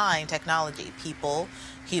are behind technology.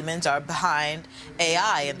 Humans are behind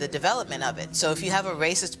AI and the development of it. So if you have a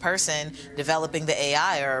racist person developing the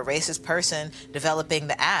AI or a racist person developing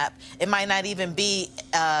the app, it might not even be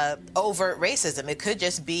overt racism. It could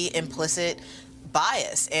just be implicit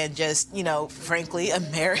bias and just, you know, frankly,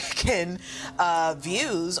 American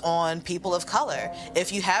views on people of color.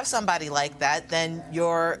 If you have somebody like that, then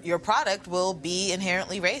your product will be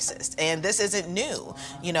inherently racist. And this isn't new.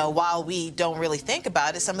 You know, while we don't really think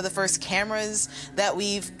about it, some of the first cameras that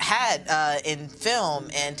we've had in film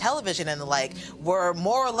and television and the like were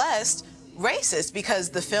more or less racist, because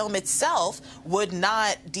the film itself would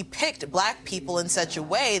not depict black people in such a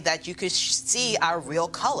way that you could see our real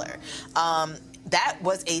color. That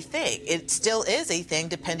was a thing. It still is a thing,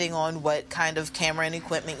 depending on what kind of camera and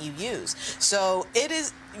equipment you use. So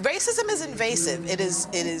racism is invasive. It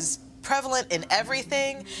is prevalent in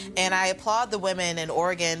everything, and I applaud the women in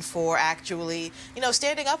Oregon for actually, you know,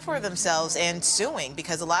 standing up for themselves and suing,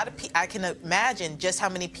 because a lot of I can imagine just how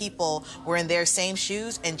many people were in their same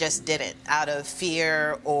shoes and just didn't, out of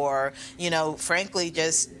fear or, you know, frankly,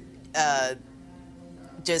 just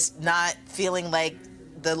not feeling like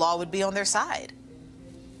the law would be on their side.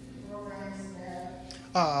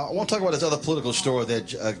 I want to talk about this other political story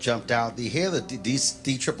that jumped out. The head of the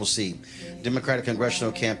DCCC, Democratic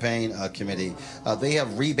Congressional Campaign Committee, they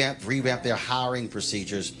have revamped their hiring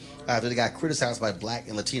procedures after they got criticized by black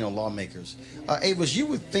and Latino lawmakers. Avis, you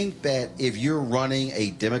would think that if you're running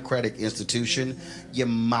a Democratic institution, you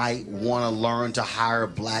might want to learn to hire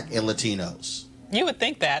black and Latinos. You would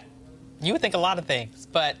think that. You would think a lot of things,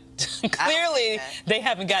 but clearly they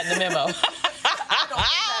haven't gotten the memo. I don't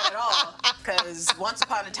think that at all, because once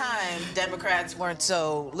upon a time, Democrats weren't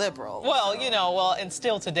so liberal. Well, you know, and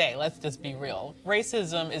still today, let's just be real.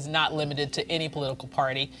 Racism is not limited to any political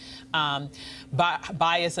party.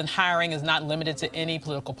 Bias in hiring is not limited to any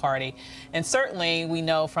political party. And certainly we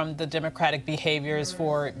know from the Democratic behaviors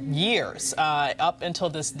for years, up until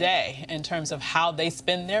this day, in terms of how they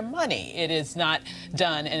spend their money, it is not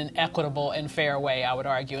done in an equitable and fair way, I would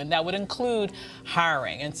argue. And that would include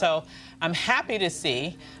hiring. And so I'm happy to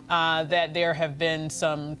see that there have been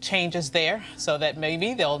some changes there, so that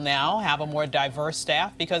maybe they'll now have a more diverse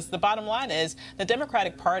staff, because the bottom line is the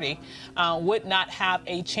Democratic Party would not have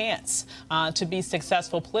a chance to be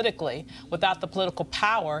successful politically without the political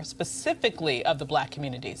power, specifically of the black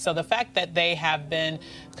community. So the fact that they have been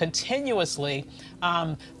continuously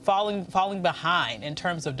falling behind in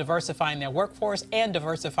terms of diversifying their workforce and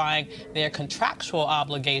diversifying their contractual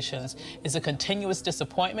obligations is a continuous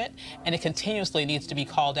disappointment, and it continuously needs to be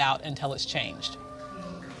called out until it's changed.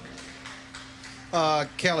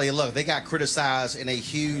 Kelly, look, they got criticized in a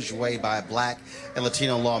huge way by black and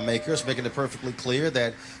Latino lawmakers, making it perfectly clear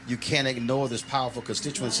that you can't ignore this powerful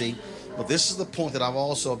constituency But this is the point that I've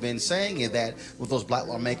also been saying, is that what those black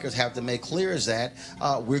lawmakers have to make clear is that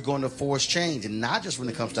we're going to force change, and not just when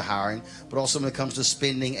it comes to hiring, but also when it comes to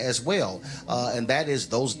spending as well. And that is,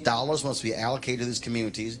 those dollars must be allocated to these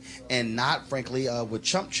communities, and not, frankly, with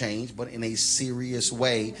chump change, but in a serious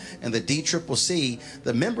way. And the DCCC,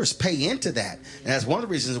 the members pay into that. And that's one of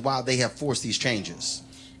the reasons why they have forced these changes.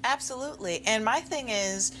 Absolutely. And my thing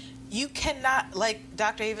is, you cannot, like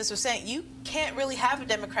Dr. Avis was saying, you can't really have a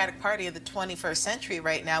Democratic Party of the 21st century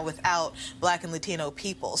right now without Black and Latino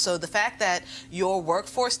people. So the fact that your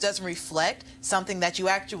workforce doesn't reflect something that you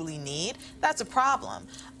actually need, that's a problem.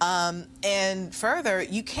 And further,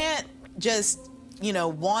 you can't just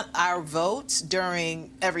want our votes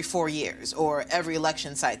during every 4 years or every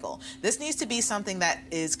election cycle. This needs to be something that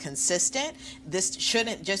is consistent. This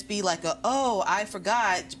shouldn't just be like I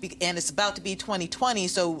forgot, and it's about to be 2020,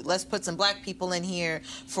 so let's put some black people in here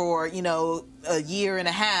for, a year and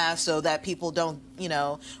a half so that people don't,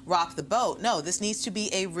 rock the boat. No, this needs to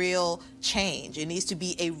be a real change. It needs to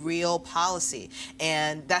be a real policy.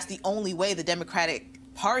 And that's the only way the Democratic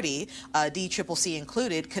Party, DCCC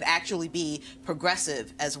included, could actually be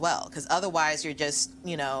progressive as well, because otherwise you're just,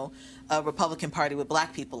 a Republican Party with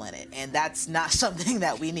black people in it, and that's not something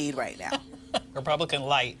that we need right now. Republican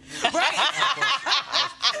light. Right.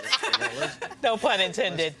 No pun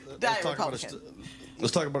intended. Let's talk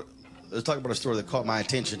about a story that caught my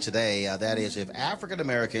attention today. That is, if African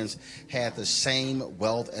Americans had the same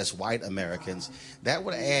wealth as white Americans, that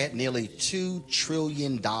would add nearly $2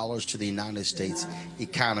 trillion to the United States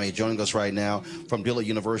economy. Joining us right now from Dillard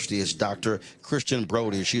University is Dr. Christian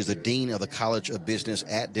Brody. She's the Dean of the College of Business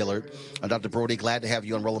at Dillard. Dr. Brody, glad to have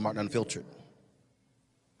you on Roland Martin Unfiltered.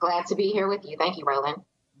 Glad to be here with you. Thank you, Roland.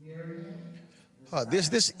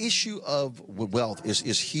 This issue of wealth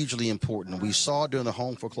is hugely important. We saw during the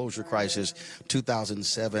home foreclosure crisis,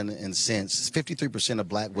 2007 and since, 53% of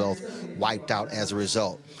black wealth wiped out as a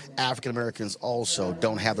result. African Americans also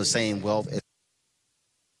don't have the same wealth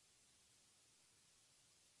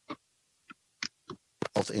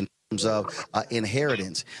in terms of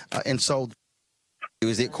inheritance. And so,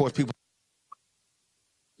 of course, people.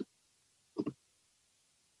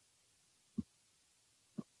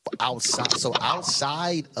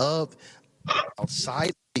 Outside of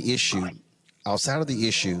the issue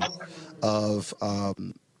of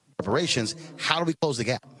reparations, how do we close the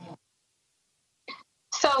gap?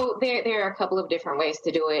 So there are a couple of different ways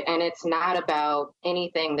to do it, and it's not about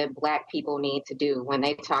anything that black people need to do. When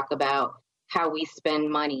they talk about how we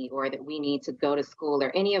spend money or that we need to go to school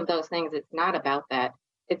or any of those things, it's not about that.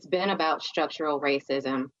 It's been about structural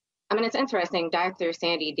racism. I mean, it's interesting. Dr.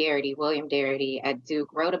 Sandy Darity, William Darity at Duke,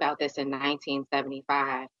 wrote about this in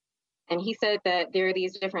 1975. And he said that there are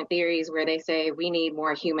these different theories where they say we need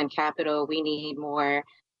more human capital, we need more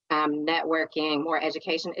networking, more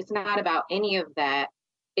education. It's not about any of that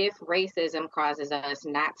if racism causes us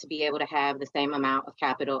not to be able to have the same amount of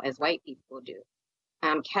capital as white people do.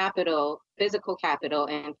 Capital, physical capital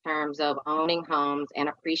in terms of owning homes and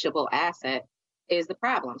appreciable assets is the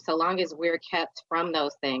problem. So long as we're kept from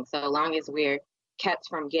those things, so long as we're kept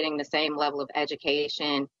from getting the same level of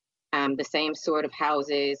education, the same sort of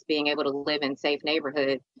houses, being able to live in safe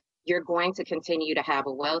neighborhoods, you're going to continue to have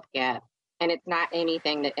a wealth gap. And it's not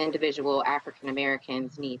anything that individual African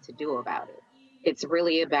Americans need to do about it. It's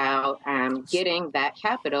really about getting that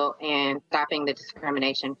capital and stopping the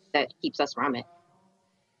discrimination that keeps us from it.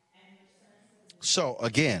 So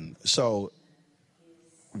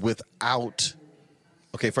without,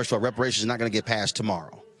 first of all, reparations is not going to get passed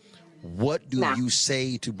tomorrow. What do you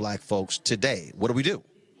say to black folks today? What do we do?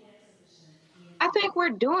 I think we're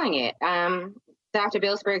doing it. Dr.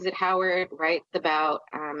 Bill Spriggs at Howard writes about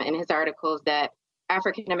in his articles that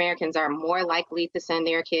African Americans are more likely to send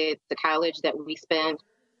their kids to college, that we spend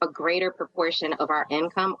a greater proportion of our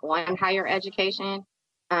income on higher education,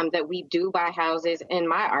 that we do buy houses. In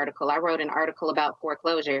my article, I wrote an article about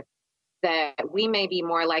foreclosure, that we may be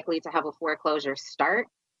more likely to have a foreclosure start,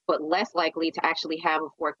 but less likely to actually have a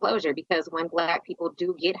foreclosure, because when black people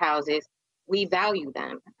do get houses, we value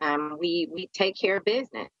them. We take care of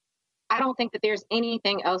business. I don't think that there's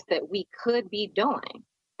anything else that we could be doing.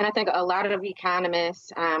 And I think a lot of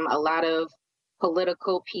economists, a lot of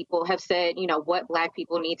political people have said, what black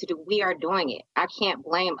people need to do. We are doing it. I can't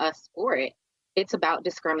blame us for it. It's about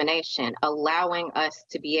discrimination, allowing us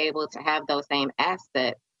to be able to have those same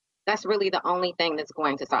assets. That's really the only thing that's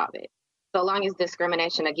going to solve it. So long as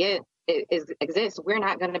discrimination exists, we're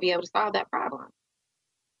not going to be able to solve that problem.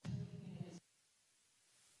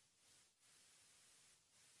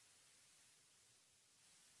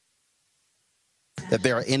 That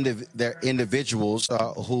there are individuals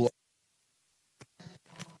who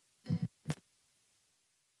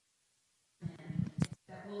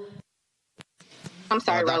I'm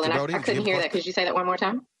sorry, Dr. Roland. Brody, I couldn't hear that. Could you say that one more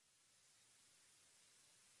time?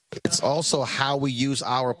 It's also how we use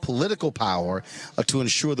our political power to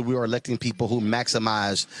ensure that we are electing people who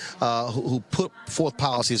maximize, who put forth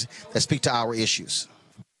policies that speak to our issues.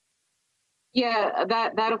 Yeah,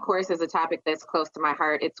 that of course is a topic that's close to my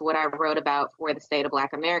heart. It's what I wrote about for the State of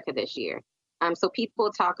Black America this year. So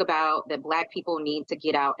people talk about that Black people need to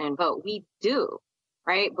get out and vote. We do,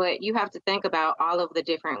 right? But you have to think about all of the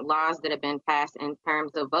different laws that have been passed in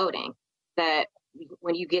terms of voting, that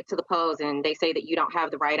when you get to the polls and they say that you don't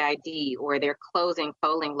have the right ID, or they're closing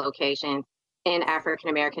polling locations in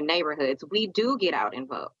African-American neighborhoods, we do get out and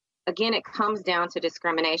vote. Again, it comes down to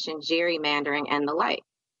discrimination, gerrymandering, and the like.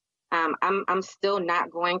 I'm still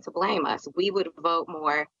not going to blame us. We would vote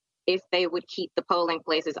more if they would keep the polling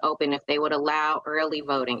places open, if they would allow early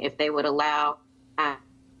voting, if they would allow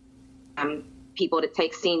people to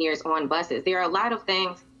take seniors on buses. There are a lot of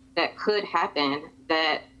things that could happen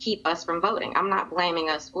that keep us from voting. I'm not blaming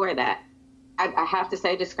us for that. I have to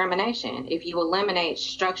say discrimination. If you eliminate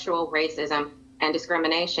structural racism and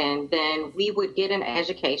discrimination, then we would get an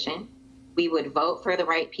education. We would vote for the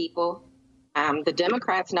right people. The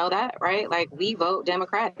Democrats know that, right? Like, we vote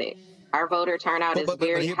Democratic. Our voter turnout is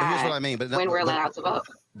very high here's what I mean. when we're allowed to vote.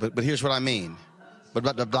 But here's what I mean.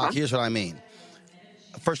 Doc, here's what I mean.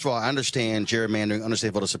 First of all, I understand gerrymandering,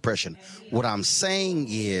 understand voter suppression. What I'm saying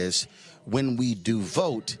is, when we do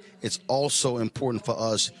vote, it's also important for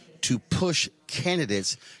us to push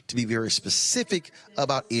candidates to be very specific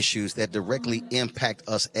about issues that directly impact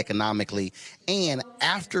us economically. And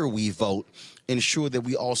after we vote, ensure that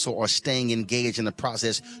we also are staying engaged in the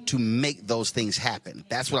process to make those things happen.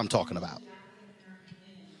 That's what I'm talking about.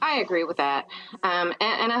 I agree with that. And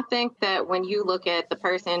I think that when you look at the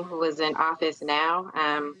person who is in office now,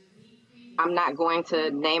 I'm not going to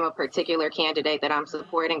name a particular candidate that I'm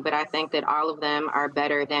supporting, but I think that all of them are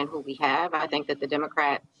better than who we have. I think that the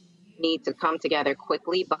Democrats need to come together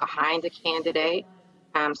quickly behind a candidate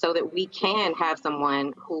so that we can have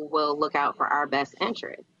someone who will look out for our best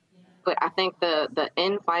interest. But I think the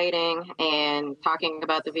infighting and talking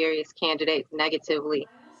about the various candidates negatively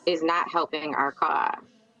is not helping our cause.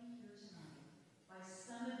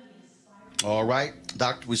 All right,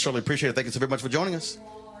 Doctor, we certainly appreciate it. Thank you so very much for joining us.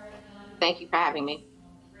 Thank you for having me.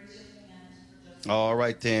 All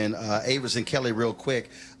right, then, Avis and Kelly, real quick.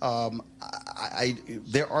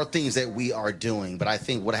 There are things that we are doing, but I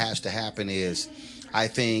think what has to happen is, I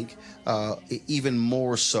think even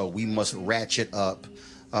more so, we must ratchet up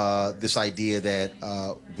this idea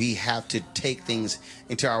that we have to take things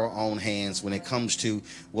into our own hands when it comes to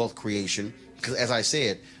wealth creation. Because as I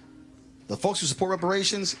said, the folks who support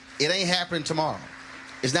reparations, it ain't happening tomorrow.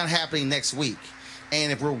 It's not happening next week. And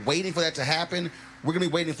if we're waiting for that to happen, we're going to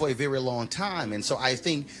be waiting for a very long time. And so I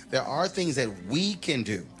think there are things that we can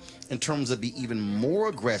do in terms of be even more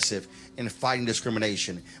aggressive in fighting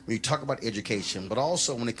discrimination. When you talk about education, but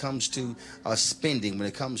also when it comes to spending, when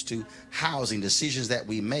it comes to housing, decisions that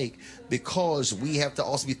we make, because we have to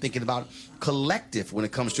also be thinking about collective when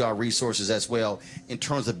it comes to our resources as well, in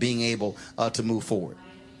terms of being able to move forward.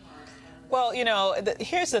 Well, you know,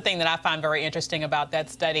 here's the thing that I find very interesting about that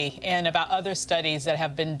study and about other studies that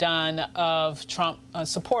have been done of Trump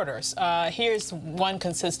supporters. Here's one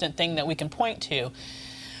consistent thing that we can point to.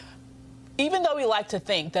 Even though we like to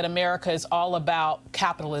think that America is all about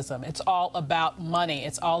capitalism, it's all about money,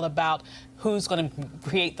 it's all about who's going to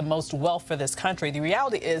create the most wealth for this country, the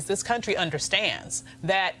reality is this country understands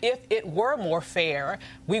that if it were more fair,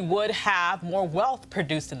 we would have more wealth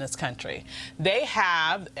produced in this country. They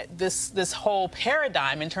have this whole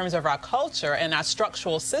paradigm in terms of our culture and our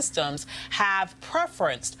structural systems have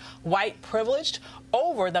preferenced white privileged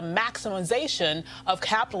over the maximization of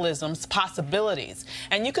capitalism's possibilities.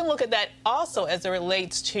 And you can look at that also as it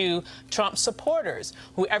relates to Trump supporters,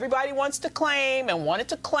 who everybody wants to claim and wanted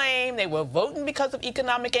to claim they were voting because of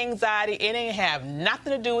economic anxiety. It didn't have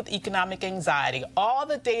nothing to do with economic anxiety. All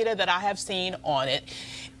the data that I have seen on it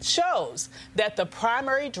shows that the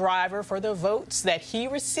primary driver for the votes that he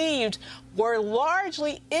received were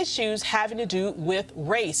largely issues having to do with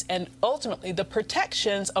race and ultimately the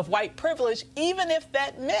protections of white privilege, even if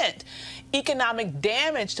that meant economic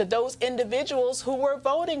damage to those individuals who were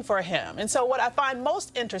voting for him. And so what I find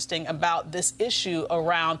most interesting about this issue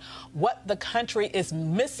around what the country is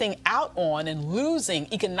missing out on and losing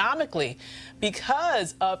economically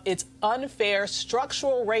because of its unfair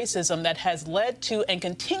structural racism that has led to and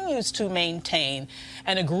continues to maintain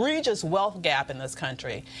an egregious wealth gap in this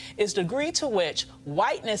country is the degree to which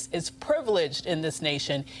whiteness is privileged in this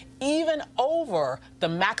nation, even over the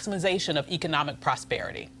maximization of economic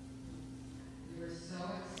prosperity.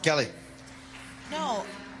 Kelly. No,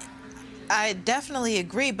 I definitely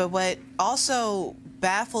agree. But what also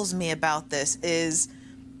baffles me about this is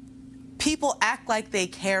people act like they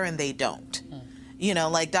care and they don't. You know,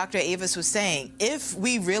 like Dr. Avis was saying, if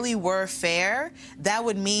we really were fair, that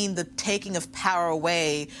would mean the taking of power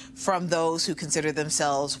away from those who consider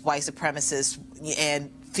themselves white supremacists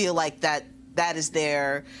and feel like that is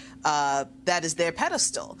their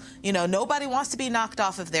pedestal. You know, nobody wants to be knocked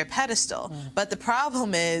off of their pedestal. But the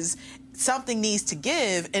problem is something needs to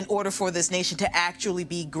give in order for this nation to actually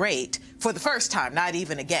be great for the first time, not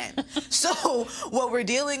even again. So what we're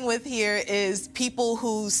dealing with here is people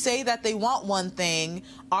who say that they want one thing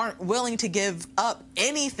aren't willing to give up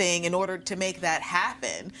anything in order to make that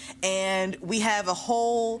happen. And we have a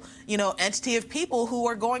whole, entity of people who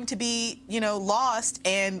are going to be, lost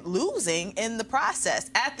and losing in the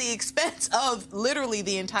process at the expense of literally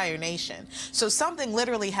the entire nation. So something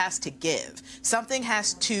literally has to give. Something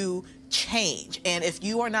has to change. And if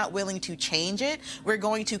you are not willing to change it, we're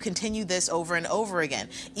going to continue this over and over again.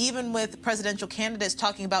 Even with presidential candidates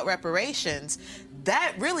talking about reparations,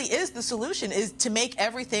 that really is the solution, is to make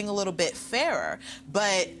everything a little bit fairer.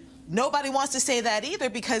 But nobody wants to say that either,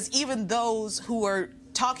 because even those who are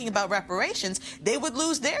talking about reparations, they would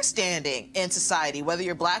lose their standing in society, whether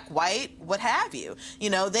you're black, white, what have you.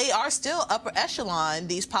 They are still upper echelon,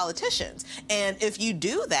 these politicians. And if you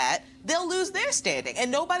do that, they'll lose their standing.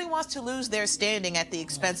 And nobody wants to lose their standing at the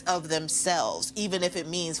expense of themselves, even if it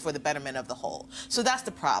means for the betterment of the whole. So that's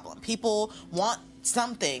the problem. People want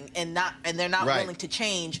something and they're not willing to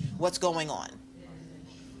change what's going on.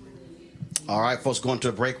 All right, folks, going to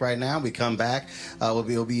a break right now. We come back.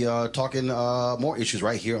 We'll be talking more issues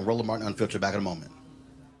right here on Roland Martin Unfiltered. Back in a moment.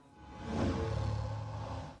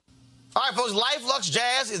 All right, folks, Life Lux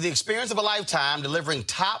Jazz is the experience of a lifetime, delivering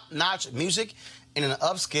top-notch music in an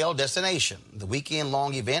upscale destination. The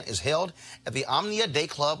weekend-long event is held at the Omnia Day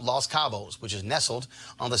Club Los Cabos, which is nestled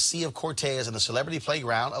on the Sea of Cortez and the celebrity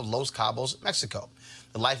playground of Los Cabos, Mexico.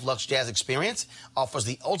 The Life Lux Jazz experience offers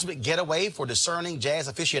the ultimate getaway for discerning jazz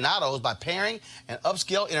aficionados by pairing an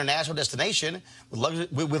upscale international destination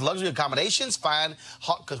with luxury accommodations, fine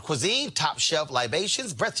hot cuisine, top-shelf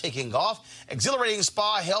libations, breathtaking golf, exhilarating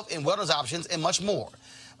spa, health and wellness options, and much more,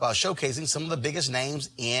 while showcasing some of the biggest names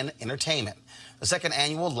in entertainment. The second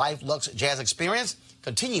annual Life Lux Jazz Experience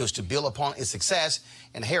continues to build upon its success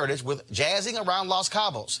and heritage with Jazzing Around Los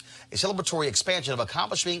Cabos, a celebratory expansion of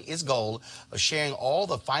accomplishing its goal of sharing all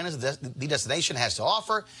the finest the destination has to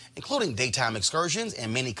offer, including daytime excursions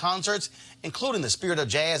and mini concerts, including the Spirit of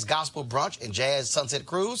Jazz Gospel Brunch and Jazz Sunset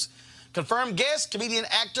Cruise. Confirmed guests, comedian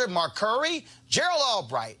actor Mark Curry, Gerald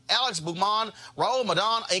Albright, Alex Beaumont, Raul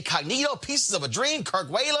Madon, Incognito, Pieces of a Dream, Kirk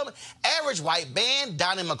Whalum, Average White Band,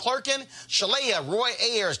 Donnie McClurkin, Shalea, Roy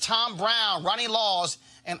Ayers, Tom Brown, Ronnie Laws,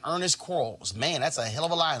 and Ernest Quarles. Man, that's a hell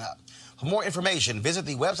of a lineup. For more information, visit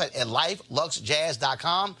the website at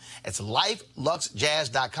lifeluxjazz.com. It's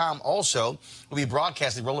lifeluxjazz.com. Also, we'll be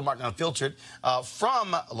broadcasting Roland Martin Unfiltered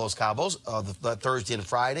from Los Cabos the Thursday and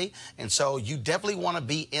Friday. And so you definitely want to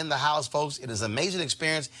be in the house, folks. It is an amazing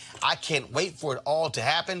experience. I can't wait for it all to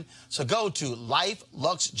happen. So go to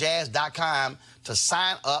lifeluxjazz.com to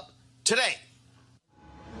sign up today.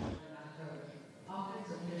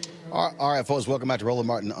 All right, folks, welcome back to Roland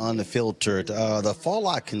Martin Unfiltered. The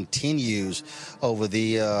fallout continues over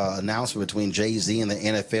the announcement between Jay-Z and the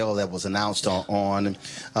NFL that was announced on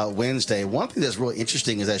Wednesday. One thing that's really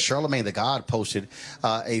interesting is that Charlamagne the God posted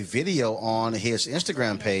a video on his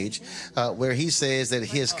Instagram page where he says that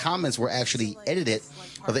his comments were actually edited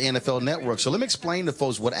for the NFL Network. So let me explain to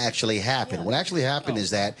folks what actually happened. What actually happened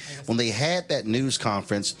is that when they had that news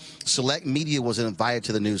conference, select media was invited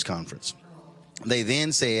to the news conference. They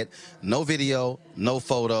then said no video, no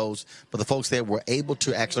photos, but the folks there were able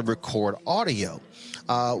to actually record audio.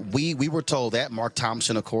 We were told that. Mark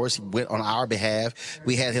Thompson, of course, went on our behalf.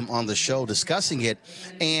 We had him on the show discussing it.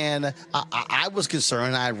 And I was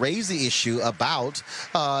concerned. I raised the issue about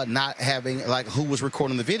not having, who was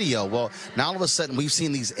recording the video. Well, now all of a sudden we've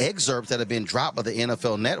seen these excerpts that have been dropped by the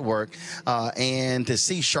NFL Network. And to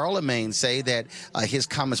see Charlamagne say that his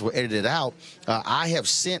comments were edited out, I have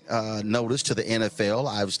sent notice to the NFL.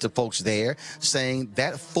 I was to folks there saying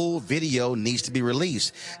that full video needs to be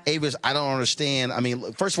released. Avis, I don't understand. I mean,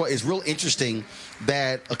 first of all, it's real interesting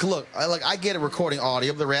that, look, I get a recording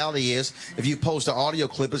audio, but the reality is if you post an audio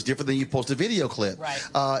clip, it's different than you post a video clip. Right.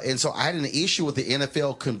 And so I had an issue with the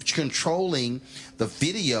NFL controlling the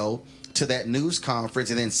video to that news conference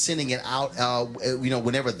and then sending it out,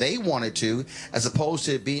 whenever they wanted to, as opposed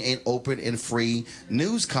to it being an open and free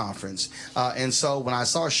news conference. And so when I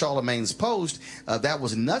saw Charlamagne's post, that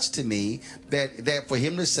was nuts to me. That for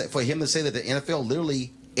him to say that the NFL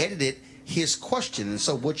literally edited his question. And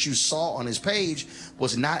so what you saw on his page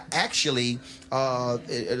was not actually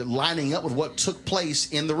lining up with what took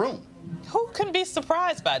place in the room. Who can be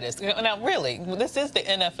surprised by this? Now, really, this is the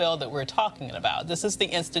NFL that we're talking about. This is the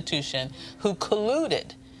institution who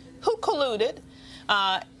colluded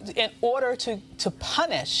in order to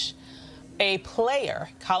punish a player,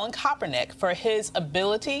 Colin Kaepernick, for his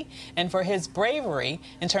ability and for his bravery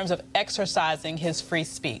in terms of exercising his free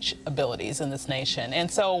speech abilities in this nation. And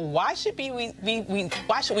so why should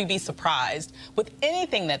we be surprised with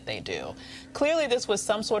anything that they do? Clearly, this was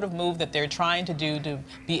some sort of move that they're trying to do to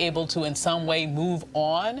be able to in some way move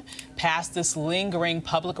on past this lingering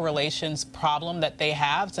public relations problem that they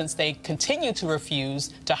have, since they continue to refuse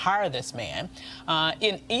to hire this man.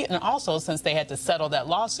 And also since they had to settle that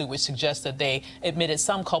lawsuit, which suggests that they admitted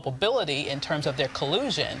some culpability in terms of their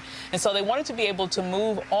collusion. And so they wanted to be able to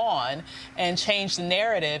move on and change the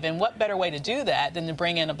narrative. And what better way to do that than to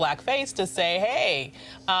bring in a black face to say, hey,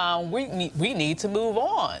 we need to move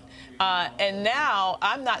on. And now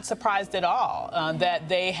I'm not surprised at all that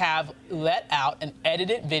they have let out an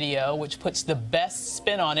edited video which puts the best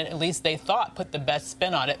spin on it, at least they thought put the best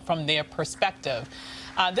spin on it from their perspective.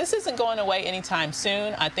 This isn't going away anytime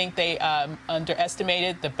soon. I think they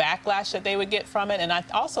underestimated the backlash that they would get from it. And I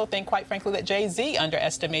also think, quite frankly, that Jay-Z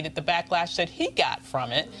underestimated the backlash that he got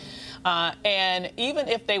from it. And even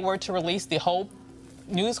if they were to release the whole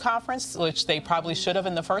news conference, which they probably should have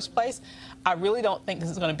in the first place, I really don't think this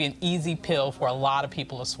is going to be an easy pill for a lot of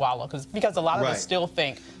people to swallow, because a lot of us still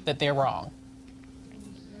think that they're wrong.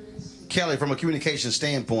 Kelly, from a communication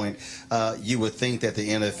standpoint, you would think that the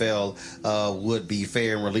NFL would be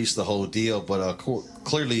fair and release the whole deal, but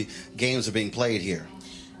clearly games are being played here.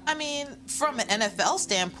 I mean, from an NFL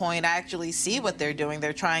standpoint, I actually see what they're doing.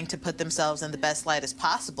 They're trying to put themselves in the best light as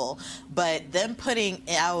possible, but them putting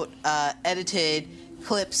out edited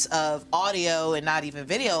clips of audio and not even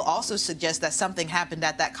video also suggests that something happened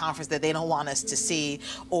at that conference that they don't want us to see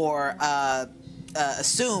or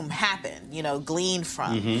assume happened, glean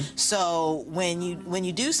from. So when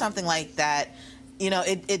you do something like that,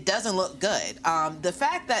 it doesn't look good. The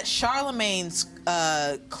fact that Charlamagne's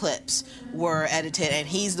clips were edited and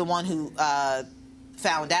he's the one who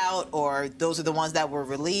found out, or those are the ones that were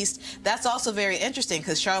released, that's also very interesting,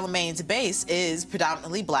 because Charlamagne's base is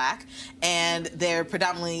predominantly black, and they're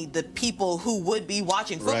predominantly the people who would be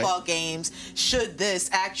watching football games should this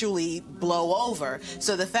actually blow over.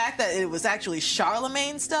 So the fact that it was actually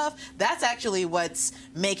Charlamagne stuff, that's actually what's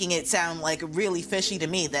making it sound like really fishy to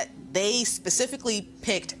me, that they specifically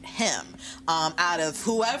picked him out of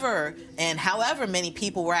whoever and however many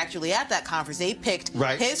people were actually at that conference. They picked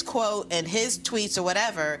his quote and his tweets or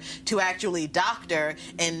whatever to actually doctor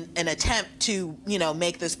in an attempt to,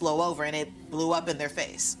 make this blow over, and it blew up in their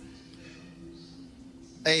face.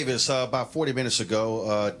 Avis, about 40 minutes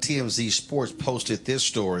ago, TMZ Sports posted this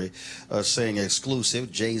story saying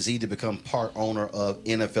exclusive, Jay-Z to become part owner of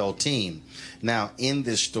NFL team. Now, in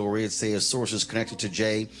this story, it says sources connected to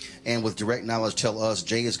Jay and with direct knowledge tell us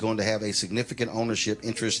Jay is going to have a significant ownership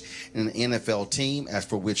interest in an NFL team. As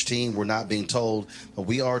for which team, we're not being told, but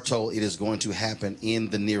we are told it is going to happen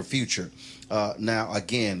in the near future. Now,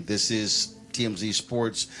 again, this is TMZ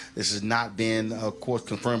Sports. This has not been, of course,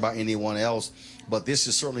 confirmed by anyone else. But this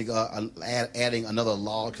is certainly adding another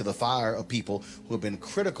log to the fire of people who have been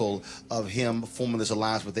critical of him forming this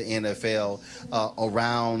alliance with the NFL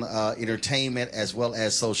around entertainment as well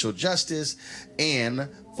as social justice. And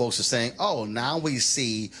folks are saying, oh, now we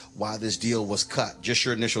see why this deal was cut. Just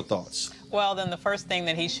your initial thoughts. Well, then the first thing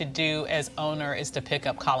that he should do as owner is to pick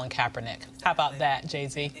up Colin Kaepernick. How about that,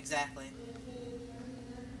 Jay-Z? Exactly.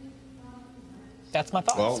 That's my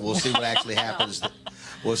thoughts. Well, we'll see what actually happens.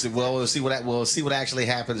 We'll see what actually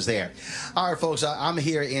happens there. All right, folks. I'm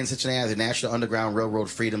here in Cincinnati, the National Underground Railroad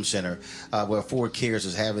Freedom Center, where Ford Cares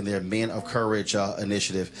is having their Men of Courage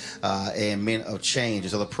initiative and Men of Change.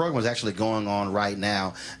 So the program is actually going on right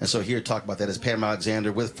now, and so here to talk about that is Pam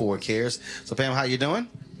Alexander with Ford Cares. So Pam, how you doing?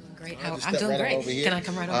 Great. I'm doing great. Can I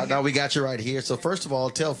come right over here? No, we got you right here. So first of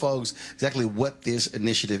all, tell folks exactly what this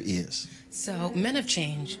initiative is. So Men of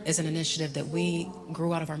Change is an initiative that we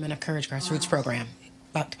grew out of our Men of Courage grassroots program.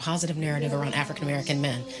 about the positive narrative around African American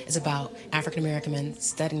men. It's about African American men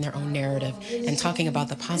studying their own narrative and talking about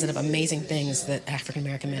the positive, amazing things that African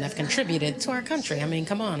American men have contributed to our country. I mean,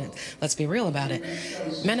 come on, let's be real about it.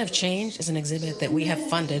 Men of Change is an exhibit that we have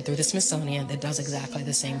funded through the Smithsonian that does exactly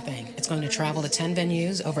the same thing. It's going to travel to 10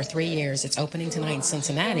 venues over 3 years. It's opening tonight in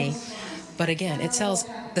Cincinnati. But again, it tells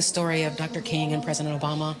the story of Dr. King and President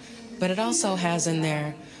Obama, but it also has in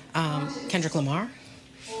there Kendrick Lamar,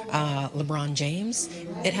 LeBron James.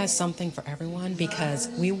 It has something for everyone because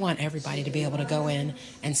we want everybody to be able to go in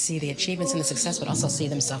and see the achievements and the success, but also see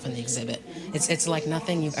themselves in the exhibit. It's like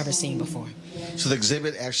nothing you've ever seen before. So the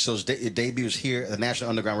exhibit actually it debuts here at the National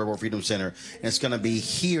Underground Railroad Freedom Center, and it's going to be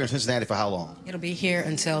here in Cincinnati for how long? It'll be here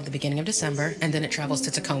until the beginning of December, and then it travels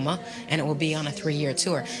to Tacoma, and it will be on a 3-year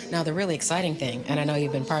tour. Now, the really exciting thing, and I know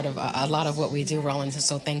you've been part of a lot of what we do, Roland,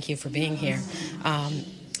 so thank you for being here.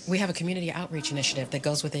 We have a community outreach initiative that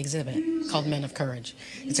goes with the exhibit called Men of Courage.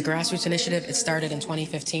 It's a grassroots initiative. It started in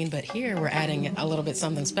 2015, but here we're adding a little bit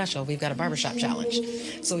something special. We've got a barbershop challenge.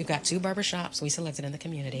 So we've got 2 barbershops we selected in the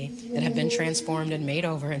community that have been transformed and made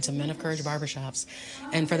over into Men of Courage barbershops.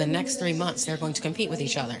 And for the next 3 months, they're going to compete with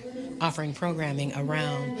each other, offering programming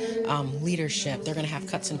around leadership. They're going to have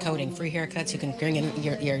cuts and coding, free haircuts. You can bring in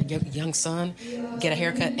your young son, get a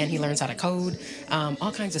haircut, and he learns how to code.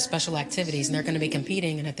 All kinds of special activities, and they're going to be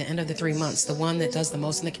competing. And at the end of the 3 months, the one that does the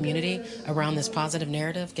most in the community around this positive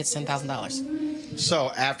narrative gets $10,000. So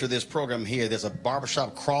after this program here, there's a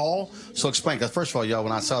barbershop crawl. So explain, because first of all, y'all,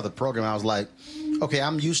 when I saw the program, I was like, okay,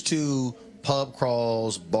 I'm used to pub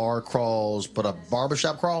crawls, bar crawls, but a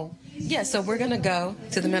barbershop crawl? Yeah, so we're going to go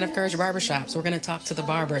to the Men of Courage barbershops. We're going to talk to the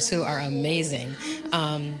barbers who are amazing.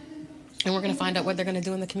 And we're going to find out what they're going to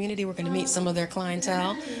do in the community. We're going to meet some of their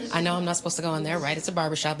clientele. I know I'm not supposed to go in there, right? It's a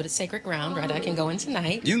barbershop, but it's sacred ground, right? I can go in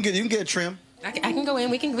tonight. You can get a trim. I can go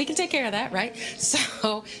in. We can take care of that, right?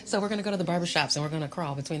 So we're going to go to the barbershops and we're going to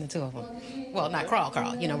crawl between the 2 of them. Well, not crawl.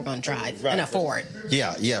 You know, we're going to drive in a Ford.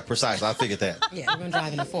 Yeah, precisely. I figured that. Yeah, we're going to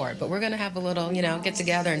drive in a Ford. But we're going to have a little, get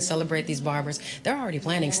together and celebrate these barbers. They're already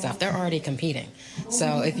planning stuff. They're already competing.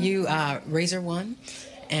 So if you Razor One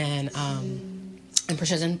and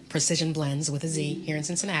Precision Blends with a Z here in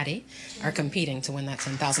Cincinnati are competing to win that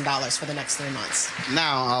 $10,000 for the next 3 months.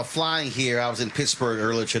 Now, flying here, I was in Pittsburgh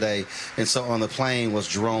earlier today, and so on the plane was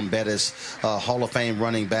Jerome Bettis, Hall of Fame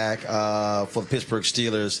running back for the Pittsburgh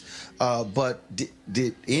Steelers. But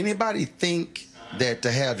did anybody think that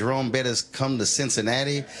to have Jerome Bettis come to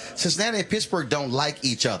Cincinnati and Pittsburgh don't like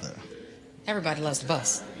each other? Everybody loves the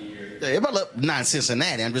bus. Everybody look not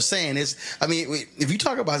Cincinnati. I'm just saying if you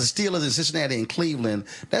talk about the Steelers in Cincinnati and Cleveland,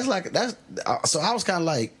 so I was kind of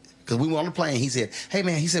like, because we were on the plane, he said, hey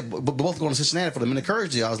man, but both going to Cincinnati for the Men of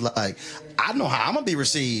Courage deal. I was like, I know how I'm going to be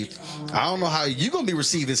received. I don't know how you're going to be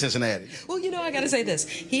received in Cincinnati. Well, I got to say this.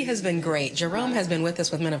 He has been great. Jerome has been with us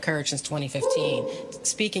with Men of Courage since 2015,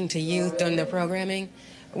 speaking to youth during their programming.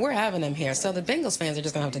 We're having him here, so the Bengals fans are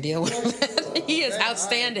just going to have to deal with him. He is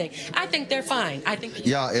outstanding. I think they're fine.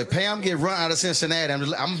 Yeah, if Pam get run out of Cincinnati, I'm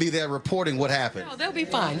going to be there reporting what happened. No, they'll be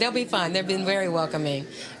fine. They'll be fine. They've been very welcoming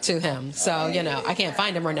to him. So, I can't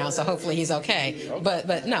find him right now, so hopefully he's okay.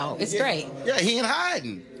 But no, it's great. Yeah, he ain't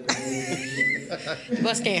hiding.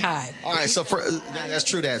 Bus can't hide. All right, so that's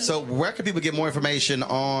true. So where can people get more information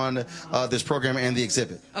on this program and the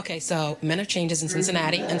exhibit? Okay, so Men of Change is in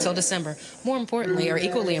Cincinnati until December. More importantly, or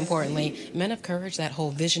equally importantly, Men of Courage, that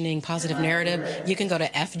whole visioning, positive narrative, you can go to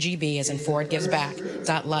FGB, as in Forward Gives Back,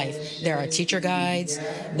 .life. There are teacher guides.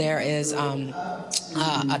 There is a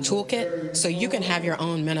toolkit, so you can have your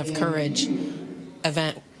own Men of Courage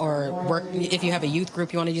event or work. If you have a youth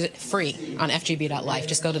group you want to use it, free on fgb.life.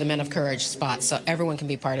 Just go to the Men of Courage spot so everyone can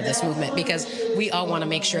be part of this movement, because we all want to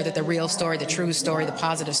make sure that the real story, the true story, the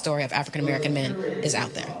positive story of African American men is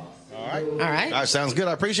out there. All right, sounds good.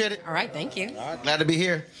 I appreciate it. All right, thank you. All right, glad to be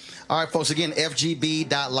here. All right, folks, again,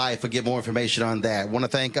 FGB.life for get more information on that. I want to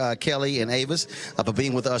thank Kelly and Avis for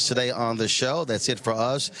being with us today on the show. That's it for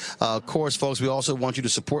us. Of course, folks, we also want you to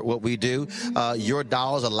support what we do. Your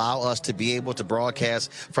dollars allow us to be able to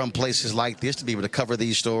broadcast from places like this, to be able to cover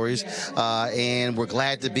these stories. And we're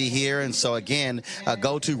glad to be here. And so, again,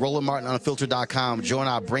 go to RolandMartinUnfiltered.com. Join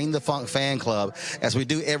our Bring the Funk fan club. As we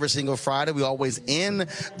do every single Friday, we always end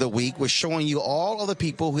the week with showing you all of the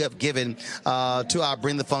people who have given to our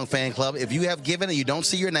Bring the Funk fan club. If you have given and you don't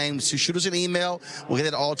see your name, so shoot us an email. We'll get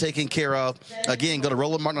it all taken care of. Again, go to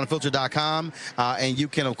RolandMartinUnfiltered.com, and you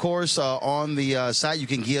can, of course, on the site, you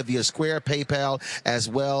can give via Square, PayPal, as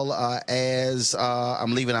well as,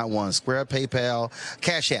 I'm leaving out one, Square, PayPal,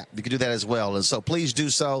 Cash App. You can do that as well. And so please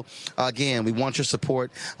do so. Again, we want your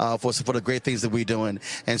support for the great things that we're doing.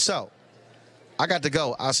 And so, I got to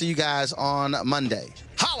go. I'll see you guys on Monday.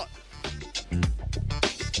 Holla!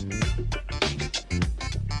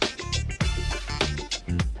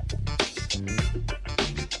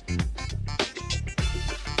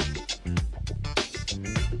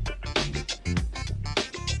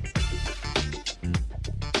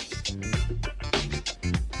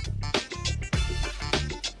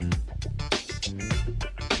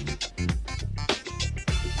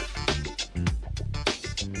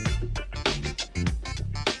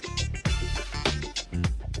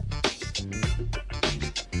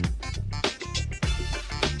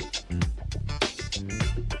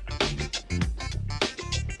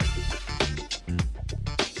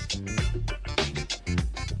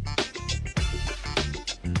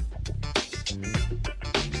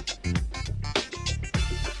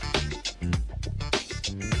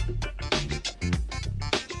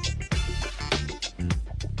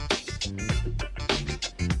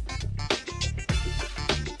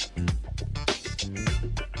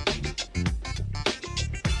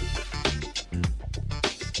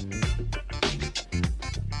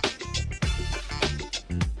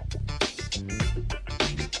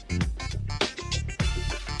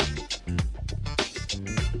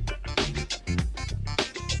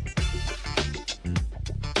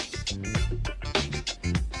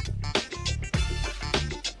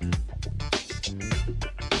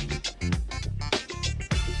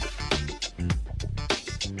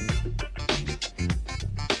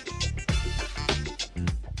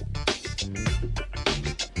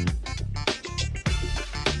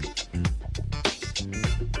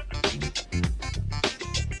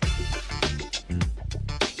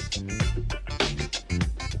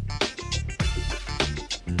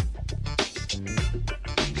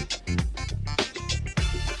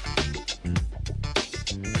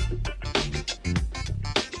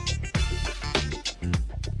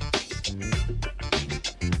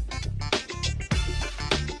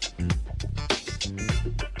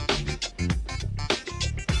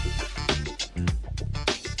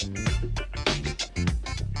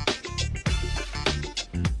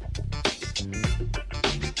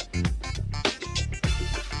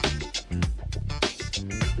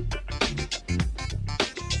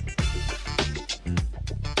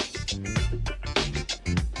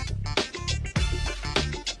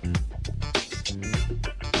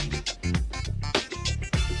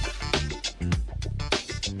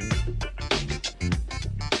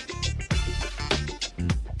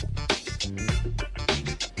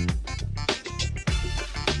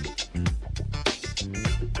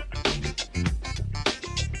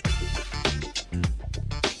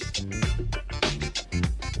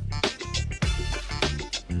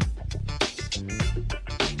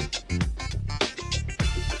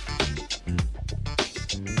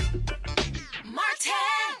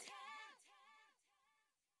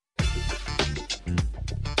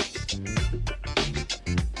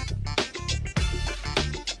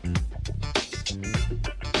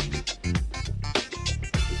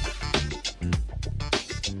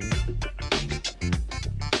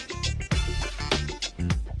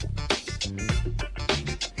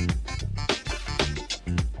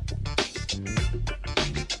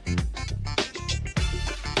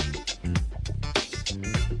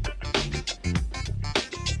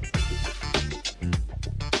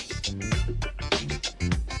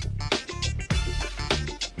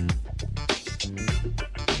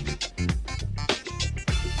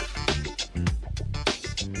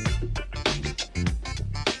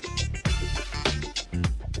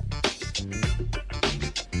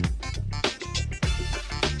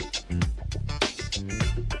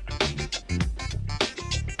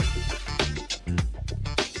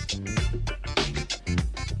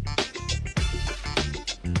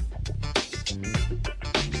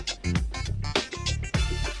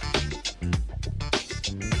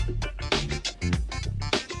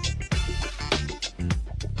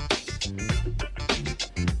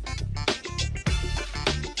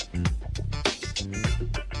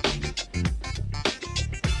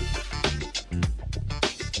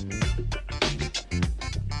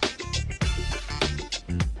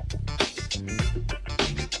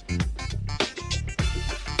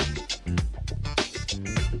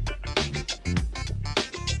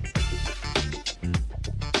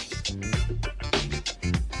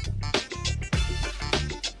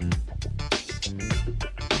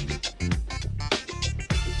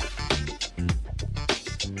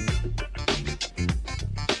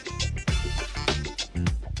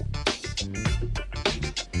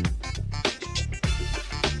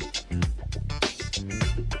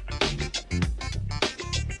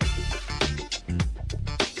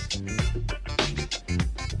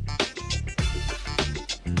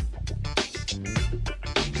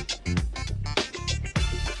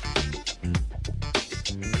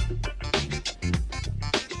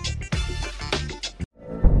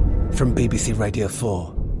 From BBC Radio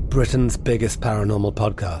 4, Britain's biggest paranormal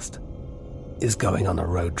podcast is going on a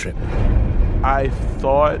road trip. I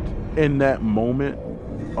thought in that moment,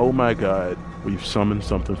 oh my God, we've summoned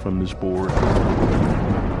something from this board.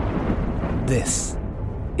 This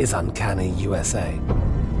is Uncanny USA.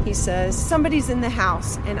 He says, somebody's in the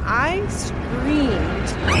house, and I screamed.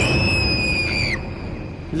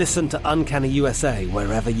 Listen to Uncanny USA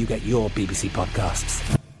wherever you get your BBC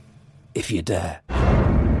podcasts, if you dare.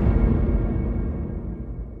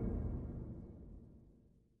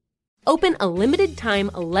 Open a limited-time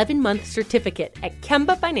 11-month certificate at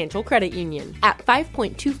Kemba Financial Credit Union. At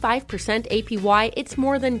 5.25% APY, it's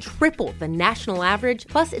more than triple the national average,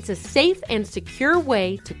 plus it's a safe and secure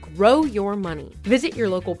way to grow your money. Visit your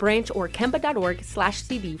local branch or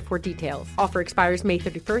kemba.org/cb for details. Offer expires May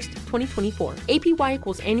 31st, 2024. APY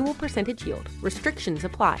equals annual percentage yield. Restrictions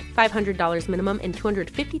apply. $500 minimum and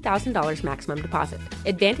 $250,000 maximum deposit.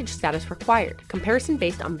 Advantage status required. Comparison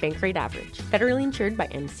based on bank rate average. Federally insured by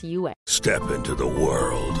NCUA. Step into the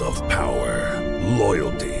world of power,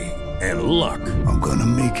 loyalty, and luck. I'm gonna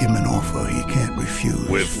make him an offer he can't refuse.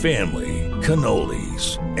 With family,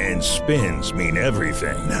 cannolis, and spins mean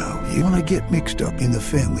everything. Now, you wanna get mixed up in the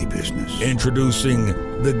family business. Introducing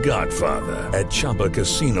The Godfather at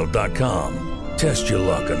ChumbaCasino.com. Test your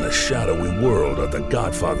luck in the shadowy world of The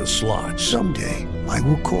Godfather slot. Someday, I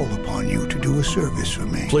will call upon you to do a service for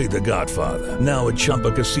me. Play The Godfather, now at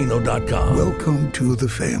ChumbaCasino.com. Welcome to the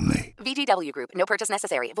family. VGW Group. No purchase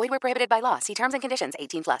necessary. Void where prohibited by law. See terms and conditions.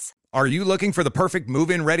 18+. Are you looking for the perfect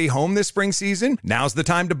move-in ready home this spring season? Now's the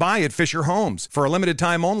time to buy at Fisher Homes. For a limited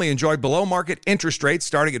time only, enjoy below-market interest rates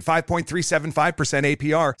starting at 5.375%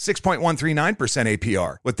 APR, 6.139%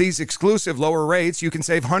 APR. With these exclusive lower rates, you can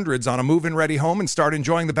save hundreds on a move-in ready home and start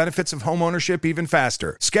enjoying the benefits of home ownership even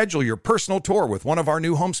faster. Schedule your personal tour with one of our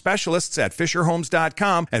new home specialists at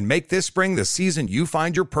FisherHomes.com and make this spring the season you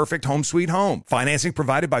find your perfect home sweet home. Financing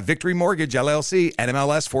provided by Victory Mortgage, LLC,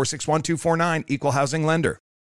 NMLS 461249, Equal Housing Lender.